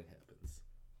 nothing happens.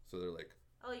 So they're like,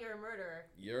 oh, you're a murderer.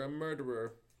 You're a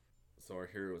murderer. So our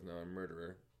hero is now a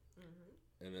murderer.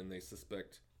 Mm-hmm. And then they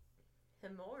suspect...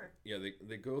 him more. Yeah,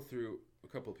 they go through a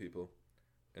couple people,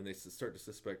 and they start to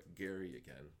suspect Gary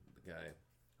again, the guy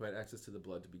who had access to the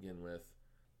blood to begin with,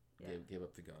 gave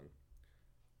up the gun.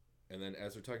 And then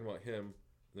as they're talking about him,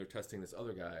 they're testing this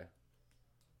other guy.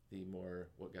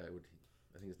 What guy would he...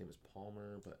 I think his name is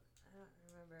Palmer, but... I don't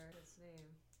remember his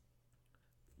name.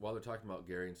 While they're talking about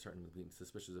Gary and starting to be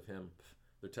suspicious of him,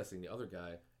 they're testing the other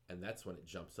guy, and that's when it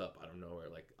jumps up out of nowhere,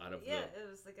 like out of it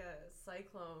was like a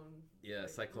cyclone. Yeah, like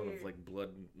cyclone weird. of like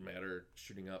blood matter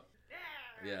shooting up.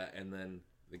 Yeah, and then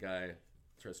the guy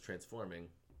starts transforming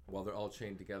while they're all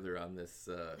chained together on this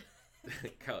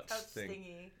couch thing.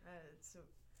 Thingy.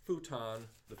 Futon,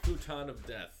 the futon of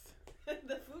death.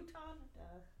 The futon of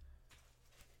death.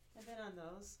 I've been on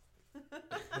those.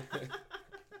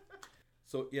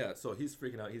 So he's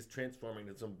freaking out. He's transforming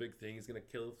into some big thing. He's gonna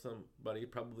kill somebody,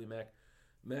 probably Mac.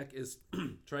 Mac is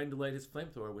trying to light his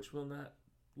flamethrower, which will not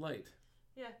light.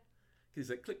 Yeah.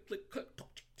 He's like click, click, click,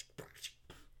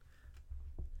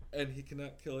 and he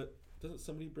cannot kill it. Doesn't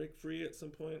somebody break free at some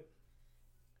point?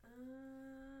 I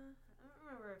don't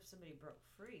remember if somebody broke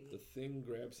free. The thing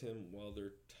grabs him while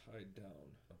they're tied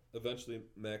down. Eventually,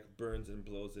 Mac burns and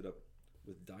blows it up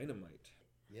with dynamite.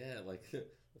 Yeah, like the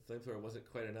flamethrower wasn't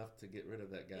quite enough to get rid of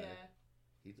that guy. Yeah.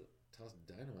 He tossed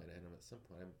dynamite at him at some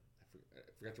point. I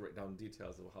forgot to write down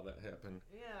details of how that happened.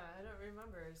 Yeah, I don't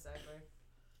remember exactly.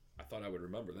 I thought I would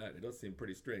remember that. It does seem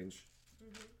pretty strange.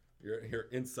 Mm-hmm. You're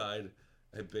inside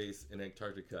a base in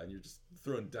Antarctica and you're just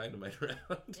throwing dynamite around.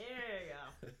 There you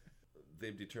go.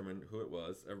 They've determined who it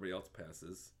was. Everybody else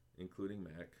passes, including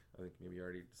Mac. I think maybe you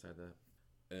already decided that.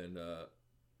 And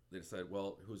they decide,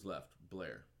 well, who's left?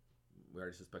 Blair. We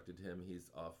already suspected him. He's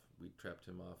off. We trapped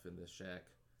him off in this shack.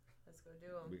 Let's go do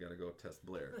him. We gotta go test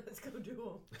Blair. Let's go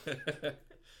do him.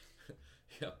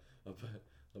 Yeah,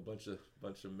 a bunch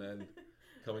of men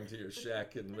coming to your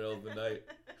shack in the middle of the night.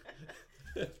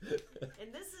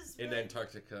 And this is in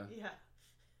Antarctica. Yeah.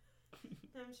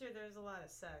 I'm sure there's a lot of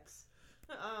sex.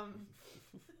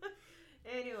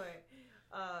 Anyway,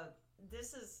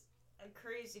 this is a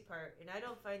crazy part, and I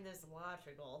don't find this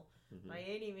logical by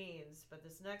any means, but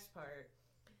this next part,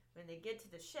 when they get to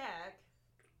the shack,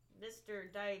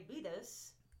 Mr.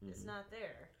 Diabetes is not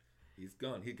there. He's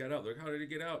gone. He got out. Look, how did he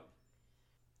get out?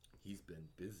 He's been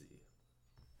busy.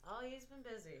 Oh, he's been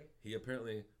busy. He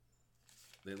apparently,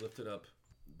 they lifted up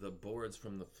the boards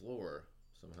from the floor.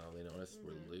 Somehow they noticed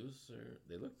were loose, or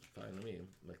they looked fine to me.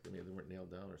 Like maybe they weren't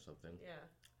nailed down or something. Yeah.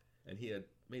 And he had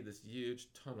made this huge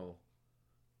tunnel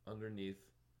underneath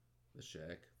the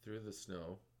shack through the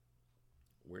snow.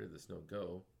 Where did the snow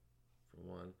go? For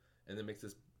one. And then makes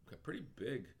this pretty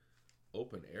big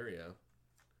open area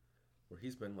where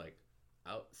he's been like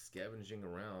out scavenging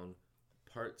around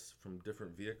parts from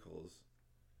different vehicles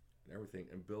and everything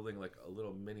and building like a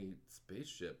little mini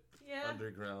spaceship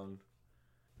underground.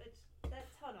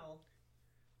 That tunnel.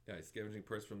 Yeah, he's scavenging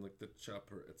parts from like the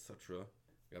chopper, etc.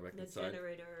 Got back the inside.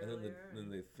 Generator and earlier.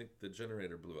 then they think the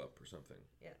generator blew up or something.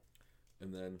 Yeah.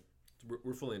 And then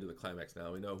we're fully into the climax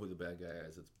now. We know who the bad guy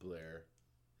is. It's Blair.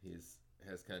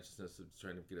 Has consciousness of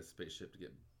trying to get a spaceship to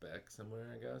get back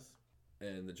somewhere, I guess.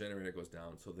 And the generator goes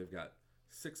down, so they've got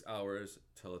 6 hours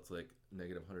till it's like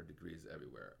negative 100 degrees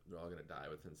everywhere. They're all gonna die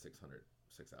within 6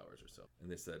 hours or so.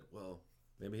 And they said, well,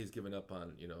 maybe he's given up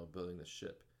on building the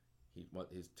ship.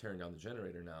 he's tearing down the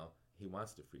generator now. He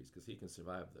wants to freeze because he can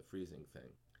survive the freezing thing,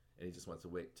 and he just wants to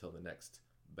wait till the next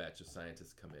batch of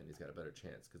scientists come in. He's got a better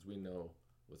chance because we know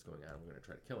what's going on. We're going to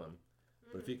try to kill him,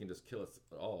 but if he can just kill us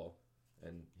all,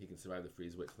 and he can survive the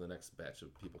freeze, wait till the next batch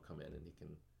of people come in, and he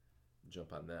can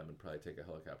jump on them and probably take a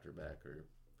helicopter back or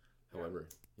however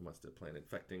he wants to plan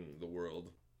infecting the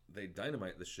world. They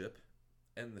dynamite the ship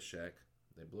and the shack.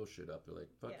 They blow shit up. They're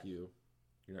like, fuck you.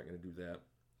 You're not going to do that.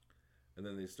 And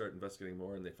then they start investigating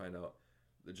more, and they find out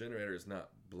the generator is not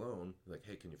blown. They're like,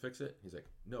 hey, can you fix it? He's like,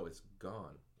 no, it's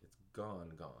gone. It's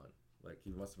gone. Like,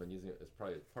 he must have been using it as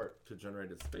probably a part to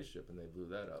generate his spaceship, and they blew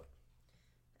that up.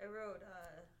 I wrote,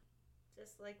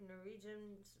 just like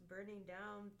Norwegians burning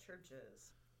down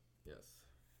churches. Yes.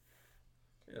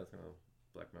 Yeah, it's kind of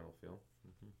black metal feel.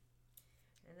 Mm-hmm.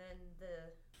 And then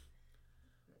the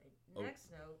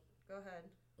next note, go ahead.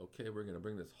 Okay, we're going to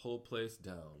bring this whole place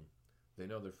down. They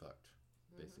know they're fucked,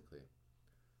 basically.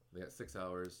 They got 6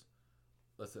 hours.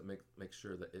 Let's make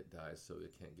sure that it dies so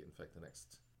it can't infect the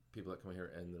next people that come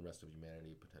here and the rest of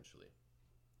humanity, potentially.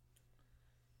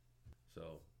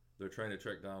 So, they're trying to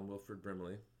track down Wilford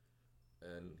Brimley,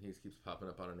 and he keeps popping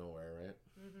up out of nowhere, right?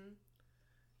 Mm-hmm.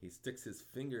 He sticks his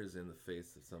fingers in the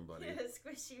face of somebody. Yeah,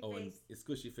 squishy face. And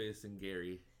squishy face and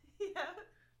Gary. Yeah.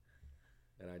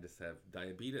 And I just have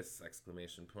diabetes,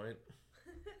 exclamation point.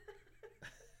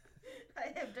 I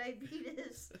have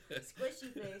diabetes,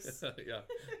 squishy face. Yeah.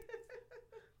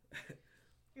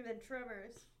 And then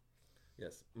tremors.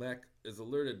 Yes. Mac is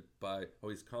alerted by,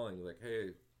 he's calling, like,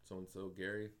 hey, so-and-so,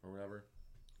 Gary, or whatever.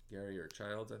 Gary or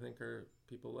Childs, I think, are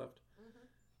people left.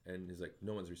 Mm-hmm. And he's like,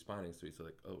 no one's responding, so he's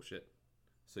like, oh, shit.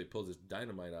 So he pulls his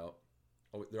dynamite out.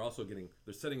 Oh, they're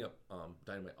setting up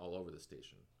dynamite all over the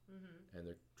station. Mm-hmm. And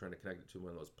they're trying to connect it to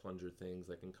one of those plunger things,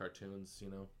 like in cartoons, you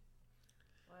know?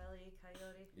 Wile E.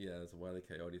 Coyote. Yeah, it's a Wile E.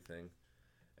 Coyote thing.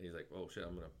 And he's like, oh, shit,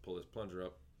 I'm going to pull this plunger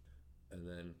up. And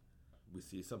then we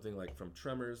see something like from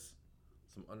Tremors,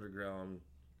 some underground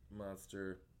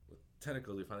monster with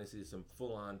tentacles. We finally see some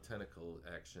full-on tentacle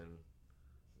action,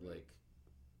 like...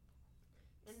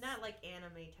 And not like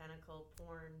anime tentacle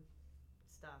porn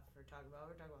stuff we're talking about.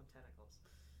 We're talking about tentacles.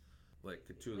 Like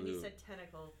Cthulhu. When you said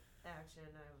tentacle action,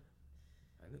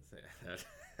 I didn't say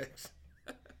that.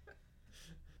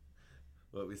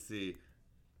 But we see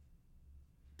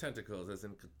tentacles, as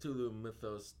in Cthulhu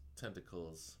mythos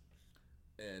tentacles.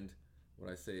 And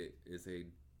what I say is a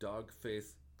dog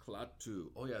face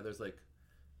Klaatu. Oh yeah, there's like,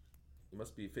 you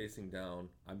must be facing down.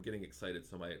 I'm getting excited,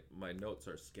 so my notes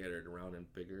are scattered around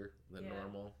and bigger than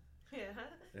normal. Yeah.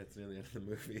 And it's near the end of the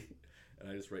movie. And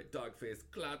I just write, dog face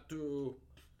Klaatu,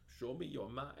 show me your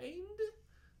mind.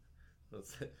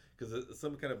 Because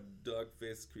some kind of dog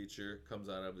face creature comes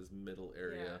out of his middle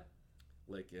area,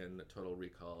 like in Total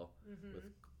Recall. Mm-hmm. With,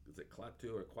 is it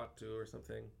Klaatu or Quatu or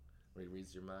something? Where he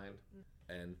reads your mind.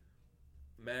 Mm-hmm. And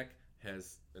Mac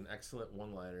has an excellent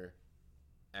one-liner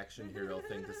action hero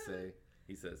thing to say.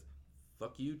 He says,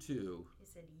 fuck you too. He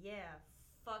said, yeah,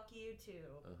 fuck you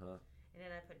too. Uh-huh. And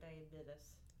then I put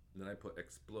diabetes. And then I put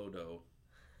explodo.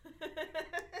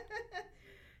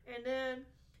 And then...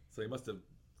 So he must have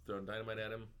thrown dynamite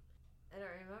at him. I don't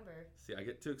remember. See, I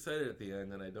get too excited at the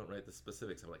end and I don't write the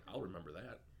specifics. I'm like, I'll remember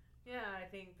that. Yeah, I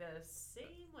think the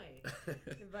same way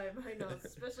by my notes,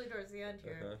 especially towards the end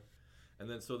here. Uh-huh. And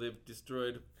then so they've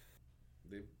destroyed...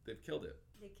 They've killed it.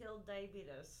 They killed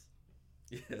diabetes.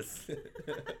 Yes.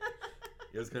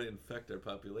 It was going to infect our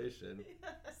population.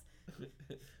 Yes.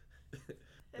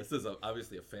 This is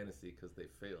obviously a fantasy because they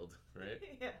failed, right?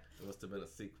 Yeah. It must have been a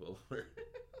sequel.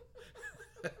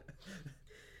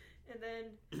 And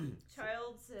then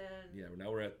Childs and... Yeah,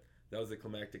 now that was the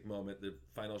climactic moment, the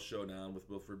final showdown with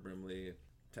Wilford Brimley,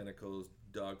 tentacles,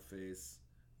 dog face,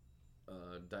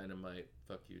 dynamite,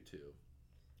 fuck you too.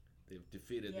 They've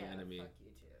defeated the enemy. Fuck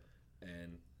you too.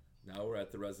 And now we're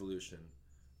at the resolution.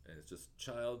 And it's just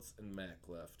Childs and Mac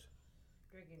left.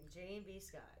 Drinking J&B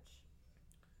Scotch.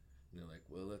 And they're like,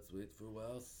 well, let's wait for a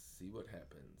while, see what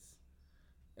happens.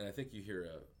 And I think you hear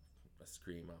a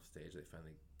scream off stage. They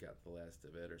finally got the last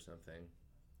of it or something.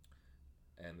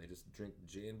 And they just drink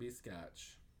J&B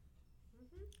Scotch.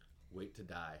 Mm-hmm. Wait to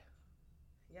die.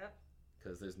 Yep.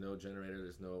 Because there's no generator,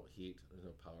 there's no heat, there's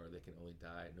no power. They can only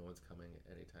die. No one's coming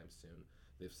anytime soon.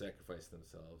 They've sacrificed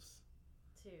themselves.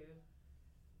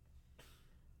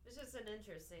 It's just an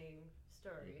interesting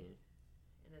story,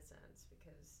 in a sense,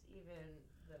 because even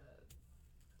the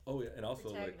and also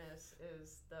protagonist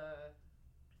is the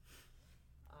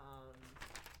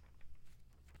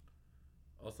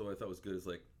Also, what I thought was good is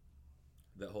like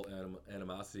that whole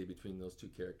animosity between those two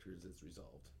characters is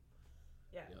resolved.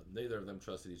 Yeah. You know, neither of them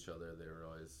trusted each other. They were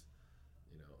always,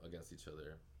 against each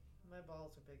other. My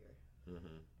balls are bigger.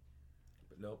 Mm-hmm.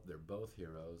 But nope, they're both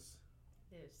heroes.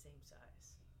 They're the same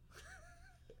size.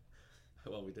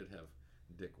 Well, we did have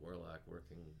Dick Warlock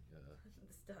working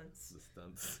The stunts. the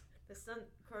stunts. The stunt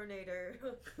coordinator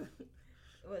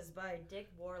was by Dick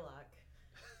Warlock.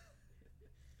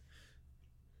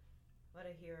 What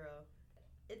a hero.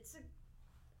 It's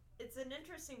an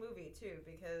interesting movie too,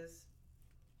 because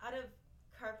out of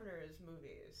Carpenter's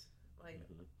movies, like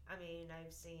I mean, I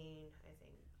would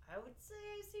say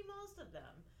I've seen most of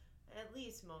them, at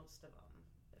least most of them,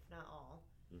 if not all.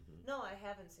 Mm-hmm. No, I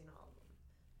haven't seen all of them,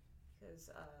 because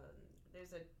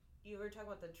you were talking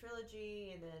about the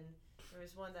trilogy, and then there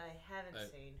was one that I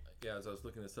haven't seen. Yeah, as I was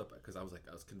looking this up, because I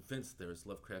was convinced there was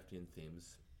Lovecraftian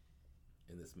themes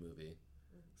in this movie.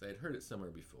 So I had heard it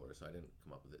somewhere before, so I didn't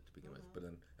come up with it to begin with. But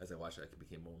then as I watched it, I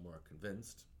became more and more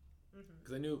convinced.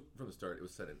 Because I knew from the start it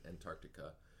was set in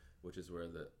Antarctica, which is where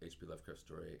the H.P. Lovecraft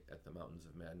story At the Mountains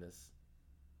of Madness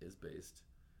is based.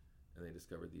 And they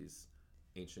discovered these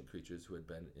ancient creatures who had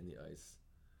been in the ice,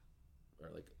 or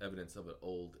like evidence of an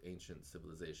old ancient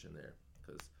civilization there.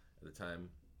 Because at the time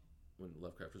when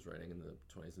Lovecraft was writing in the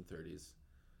 20s and 30s,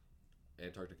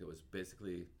 Antarctica was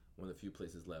basically one of the few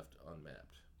places left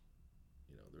unmapped.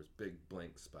 There's big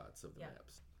blank spots of the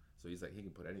maps. So he's like, he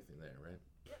can put anything there, right?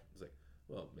 Yeah. He's like,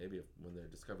 well, maybe when they're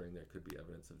discovering there could be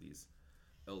evidence of these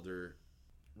elder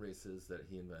races that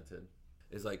he invented.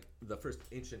 Is like the first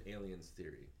ancient aliens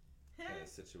theory kind of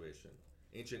situation.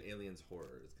 Ancient aliens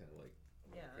horror is kind of like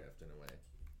Lovecraft in a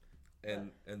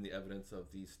way. And the evidence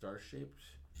of these star-shaped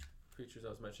creatures I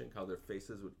was mentioning, how their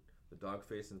faces would, the dog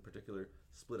face in particular,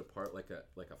 split apart like a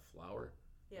flower,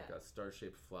 like a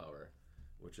star-shaped flower,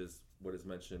 which is what is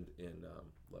mentioned in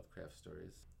Lovecraft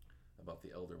stories about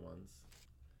the Elder Ones.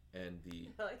 And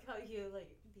I like how you like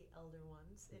the Elder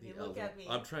Ones, and you look at me.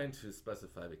 I'm trying to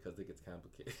specify because it gets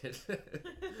complicated.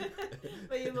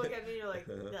 But you look at me, you're like,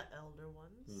 the Elder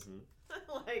Ones? Mm-hmm.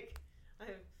 Like,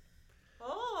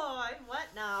 I'm wet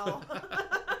now.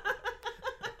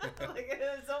 Like,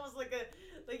 it was almost like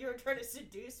you were trying to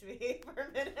seduce me for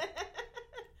a minute.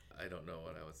 I don't know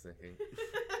what I was thinking.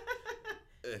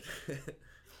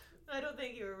 I don't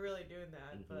think you were really doing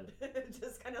that, but it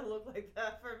just kind of looked like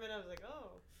that for a minute. I was like,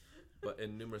 oh. But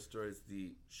in numerous stories,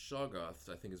 the Shoggoths,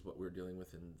 I think, is what we're dealing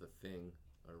with in The Thing,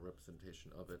 a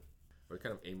representation of it, were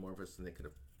kind of amorphous, and they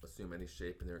could assume any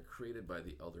shape, and they were created by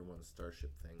the Elder Ones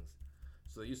starship things.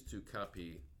 So they used to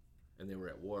copy, and they were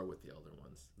at war with the Elder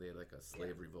Ones. They had like a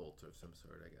slave revolt of some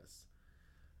sort, I guess,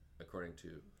 according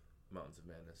to Mountains of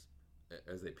Madness,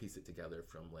 as they piece it together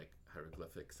from like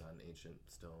hieroglyphics on ancient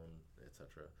stone,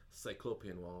 etc.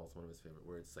 Cyclopean wall is one of his favorite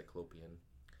words, cyclopean.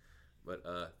 But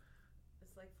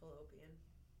it's like fallopian.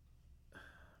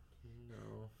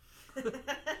 No.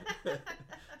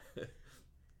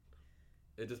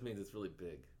 It just means it's really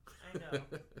big. I know.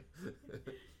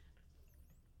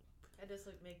 I just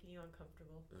like making you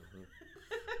uncomfortable.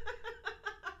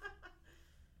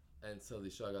 And so the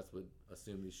Shoggoths would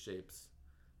assume these shapes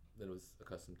that it was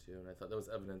accustomed to, and I thought that was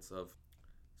evidence of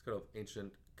this kind of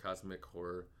ancient cosmic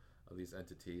horror of these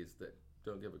entities that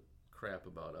don't give a crap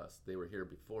about us. They were here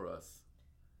before us.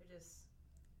 They're just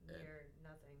near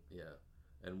nothing. Yeah.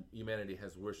 And humanity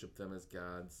has worshipped them as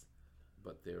gods,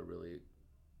 but they're really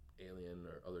alien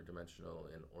or other dimensional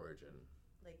in origin.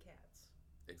 Like cats.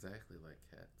 Exactly like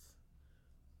cats.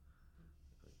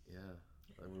 Yeah.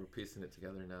 And we're piecing it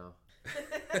together now.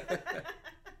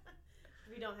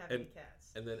 We don't have any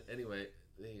cats. And then anyway,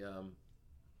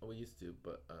 we used to,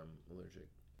 but allergic,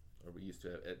 or we used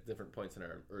to have at different points in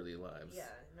our early lives. Yeah,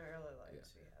 in our early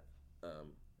lives we have.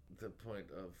 The point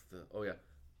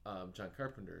of John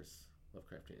Carpenter's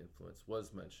Lovecraftian influence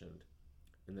was mentioned,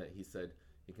 in that he said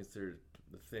he considered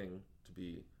The Thing to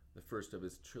be the first of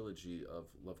his trilogy of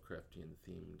Lovecraftian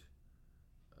themed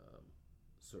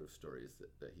sort of stories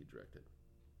that he directed.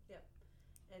 Yep.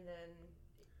 And then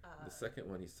the second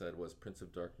one he said was Prince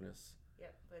of Darkness.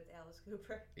 Yep, with Alice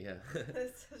Cooper. Yeah.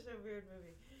 It's such a weird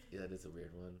movie. Yeah, it is a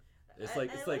weird one. I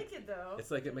like it though.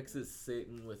 It's like it mixes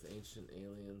Satan with ancient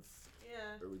aliens.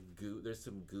 Yeah. Or with goo. There's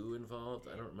some goo involved.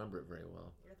 I don't remember it very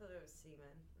well. I thought it was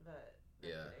semen, but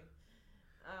yeah.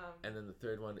 And then the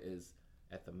third one is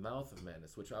At the Mouth of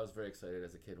Madness, which I was very excited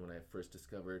as a kid when I first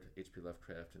discovered H.P.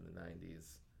 Lovecraft in the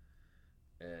 90s.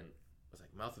 And I was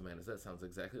like, Mouth of Madness, that sounds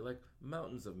exactly like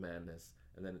Mountains of Madness.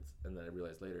 And then I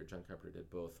realized later John Carpenter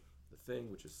did both The Thing,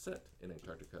 which is set in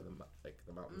Antarctica,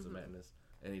 the Mountains of Madness,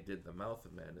 and he did The Mouth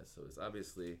of Madness. So it's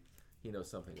obviously he knows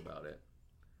something about it.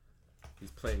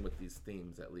 He's playing with these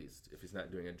themes, at least, if he's not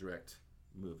doing a direct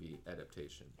movie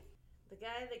adaptation. The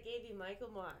guy that gave you Michael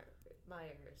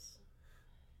Myers.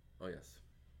 Oh yes.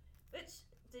 Which,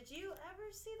 did you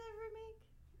ever see that remake?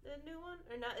 The new one?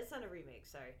 Or not, it's not a remake,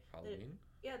 sorry. Halloween?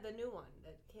 The new one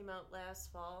that came out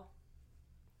last fall.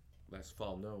 Last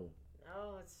fall, no.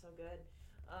 Oh, it's so good.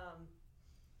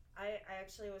 I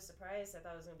actually was surprised. I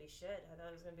thought it was going to be shit. I thought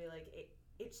it was going to be like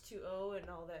H2O and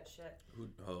all that shit.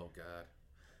 Oh,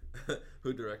 God.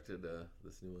 Who directed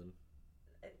this new one?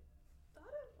 I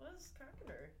thought it was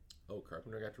Carpenter. Oh,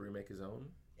 Carpenter got to remake his own?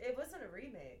 It wasn't a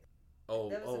remake. Oh,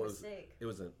 that was a mistake. It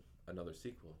was another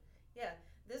sequel. Yeah,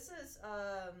 this is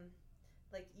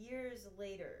like years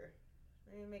later.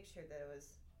 Let me make sure that it was.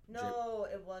 No,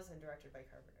 it wasn't directed by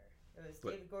Carpenter. It was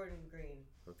David Gordon Green.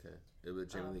 Okay, it was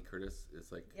Jamie Lee Curtis.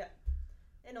 It's like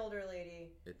an older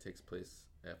lady. It takes place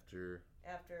after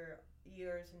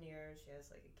years and years. She has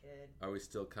like a kid. Are we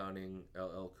still counting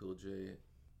LL Cool J?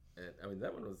 And I mean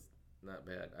that one was not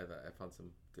bad. I found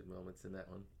some good moments in that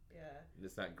one. Yeah.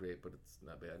 It's not great, but it's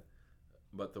not bad.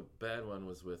 But the bad one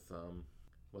was with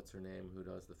what's her name? Who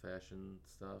does the fashion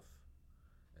stuff?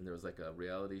 And there was like a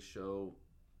reality show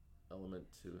element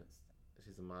to it.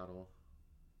 She's a model,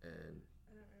 and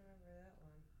I don't remember that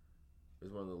one. It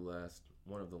was one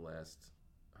of the last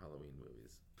Halloween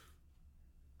movies.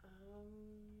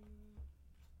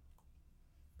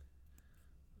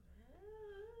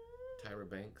 Tyra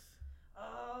Banks.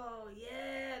 Oh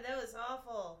yeah, that was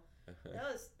awful.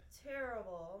 That was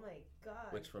terrible. Oh my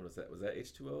god. Which one was that? Was that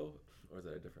H2O or was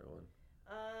that a different one?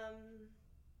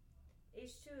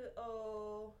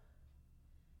 H2O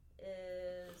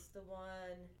is the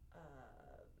one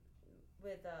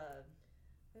with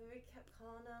what we kept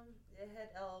calling them. It had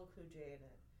LL Cool J in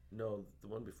it. No, the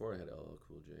one before had LL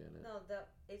Cool J in it. No, that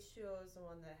H2O is the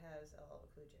one that has LL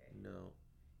Cool J. No.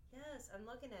 Yes, I'm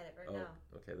looking at it right now.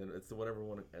 Okay, then it's the whatever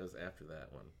one it was after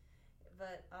that one.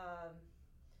 But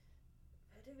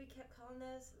what did we kept calling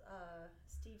this?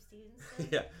 Steve Stevenson.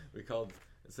 Yeah, we called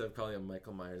instead of calling him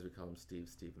Michael Myers, we call him Steve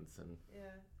Stevenson.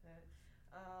 Yeah.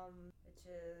 Which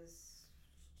is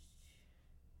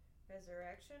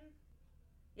Resurrection.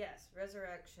 Yes,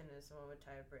 Resurrection is the one with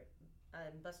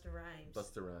Busta Rhymes.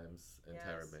 Busta Rhymes and yes.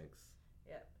 Tyra Banks.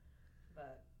 Yep.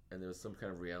 But. And there was some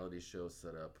kind of reality show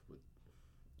set up with.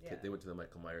 Yeah. They went to the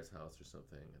Michael Myers house or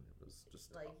something, and it was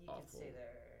just like awful. You could stay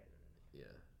there.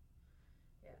 Yeah.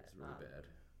 Yeah. It was really bad.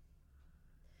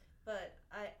 But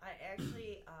I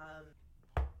actually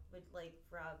would like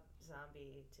Rob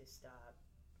Zombie to stop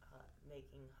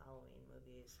making Halloween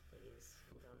movies, please.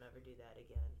 Don't ever do that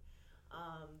again.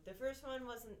 The first one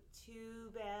wasn't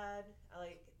too bad. I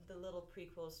like the little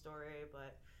prequel story,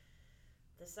 but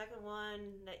the second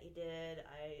one that you did,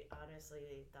 I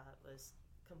honestly thought was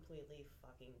completely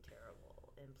fucking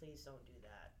terrible. And please don't do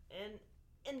that. And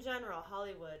in general,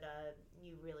 Hollywood,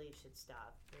 you really should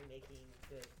stop remaking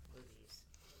good movies.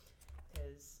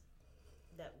 Because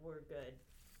that were good.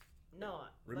 No.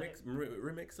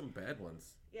 Remake some bad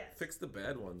ones. Yes. Fix the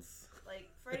bad ones. Like,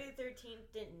 Friday the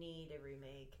 13th didn't need a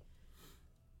remake.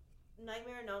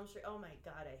 Nightmare on Elm Street, oh my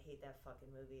god, I hate that fucking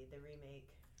movie. The remake.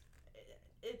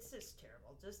 It's just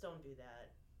terrible. Just don't do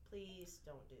that. Please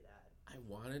don't do that. I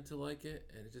wanted to like it,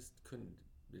 and it just couldn't.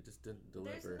 It just didn't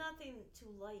deliver. There's nothing to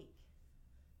like.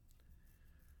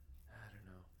 I don't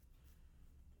know.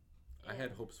 I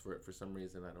had hopes for it for some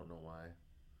reason. I don't know why.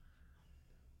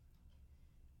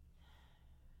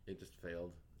 It just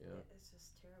failed. Yeah. It's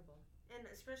just terrible. And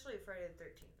especially Friday the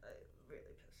 13th. It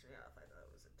really pissed me off. I thought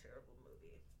it was a terrible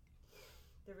movie.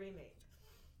 The remake.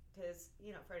 Because,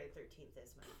 Friday the 13th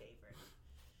is my favorite.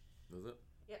 Was it?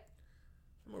 Yep.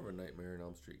 I'm more of a Nightmare on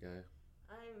Elm Street guy.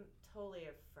 I'm totally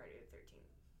a Friday the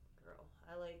 13th girl.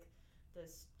 I like the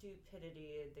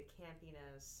stupidity, the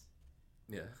campiness.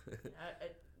 Yeah.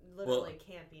 Literally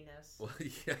campiness. Well,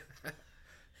 yeah.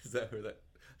 Is that where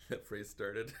that phrase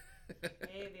started?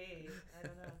 Maybe. I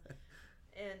don't know.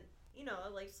 And,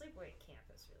 like Sleepaway Camp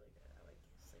is really good. I like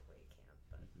Sleepaway Camp.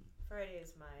 But Friday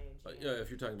is my jam. Yeah, if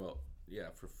you're talking about,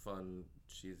 for fun,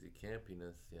 cheesy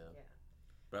campiness, yeah. Yeah.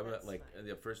 But I'm not like,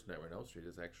 the first Nightmare on Elm Street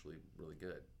is actually really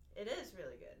good. It is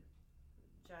really good.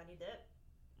 Johnny Depp.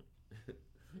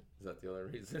 Is that the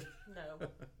only reason? No.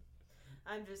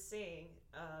 I'm just saying,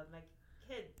 my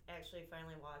kid actually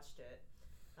finally watched it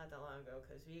not that long ago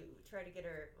because we tried to get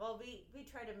her, we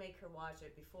tried to make her watch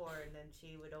it before and then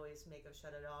she would always make us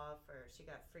shut it off or she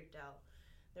got freaked out.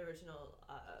 The original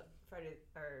Friday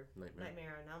or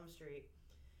Nightmare on Elm Street.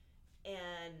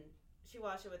 And she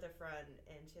watched it with a friend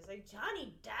and she was like,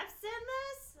 Johnny Depp's in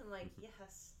this? I'm like,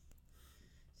 yes.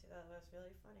 She thought it was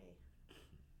really funny.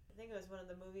 I think it was one of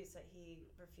the movies that he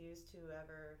refused to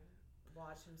ever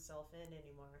watch himself in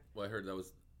anymore. Well, I heard that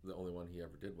was the only one he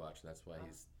ever did watch, and that's why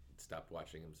he's stopped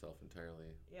watching himself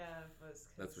entirely. Yeah, it was.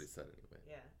 That's what he said anyway.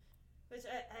 Yeah, which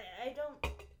I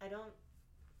don't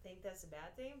think that's a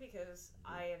bad thing because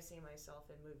I have seen myself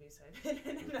in movies I've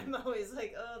been in, and I'm always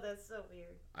like, oh, that's so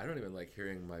weird. I don't even like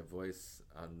hearing my voice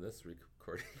on this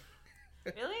recording.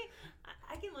 Really?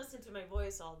 I can listen to my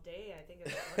voice all day. I think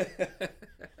it's funny.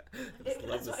 I just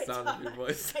love the sound of your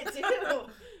voice. I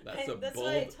do. That's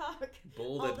why I talk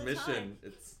bold all the admission. time.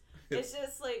 It's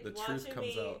just like the truth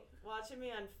comes out. Watching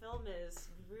me on film is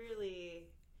really,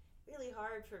 really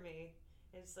hard for me.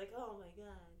 It's like, oh my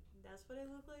god, that's what I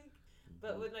look like.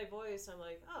 But with my voice, I'm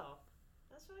like, oh,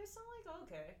 that's what I sound like.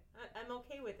 Okay, I'm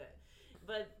okay with it.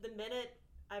 But the minute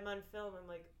I'm on film, I'm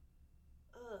like,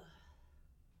 ugh.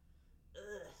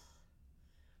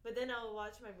 But then I'll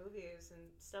watch my movies and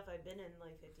stuff I've been in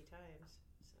like 50 times.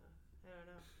 So I don't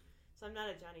know. So I'm not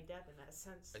a Johnny Depp in that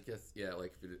sense. I guess, yeah,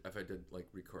 like if I did like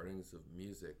recordings of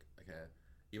music, I kind of,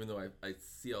 even though I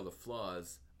see all the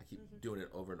flaws, I keep doing it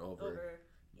over and over.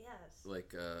 Yes.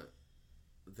 Like,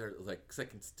 they're like, because I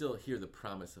can still hear the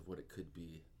promise of what it could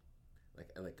be.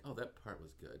 Like, oh, that part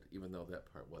was good, even though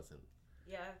that part wasn't.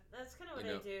 Yeah, that's kind of what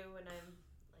I do when I'm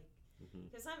like,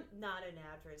 because I'm not an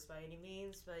actress by any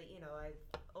means, but you know,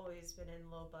 I've always been in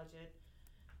low budget,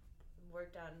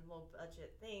 worked on low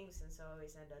budget things, and so I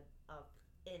always ended up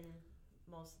in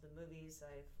most of the movies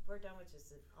I've worked on, which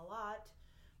is a lot,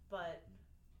 but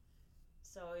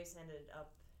so I always ended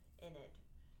up in it,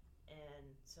 and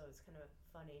so it's kind of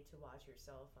funny to watch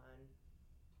yourself on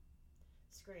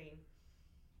screen.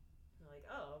 You're like,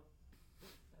 oh,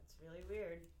 that's really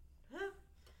weird. Huh.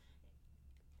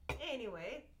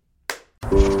 Anyway.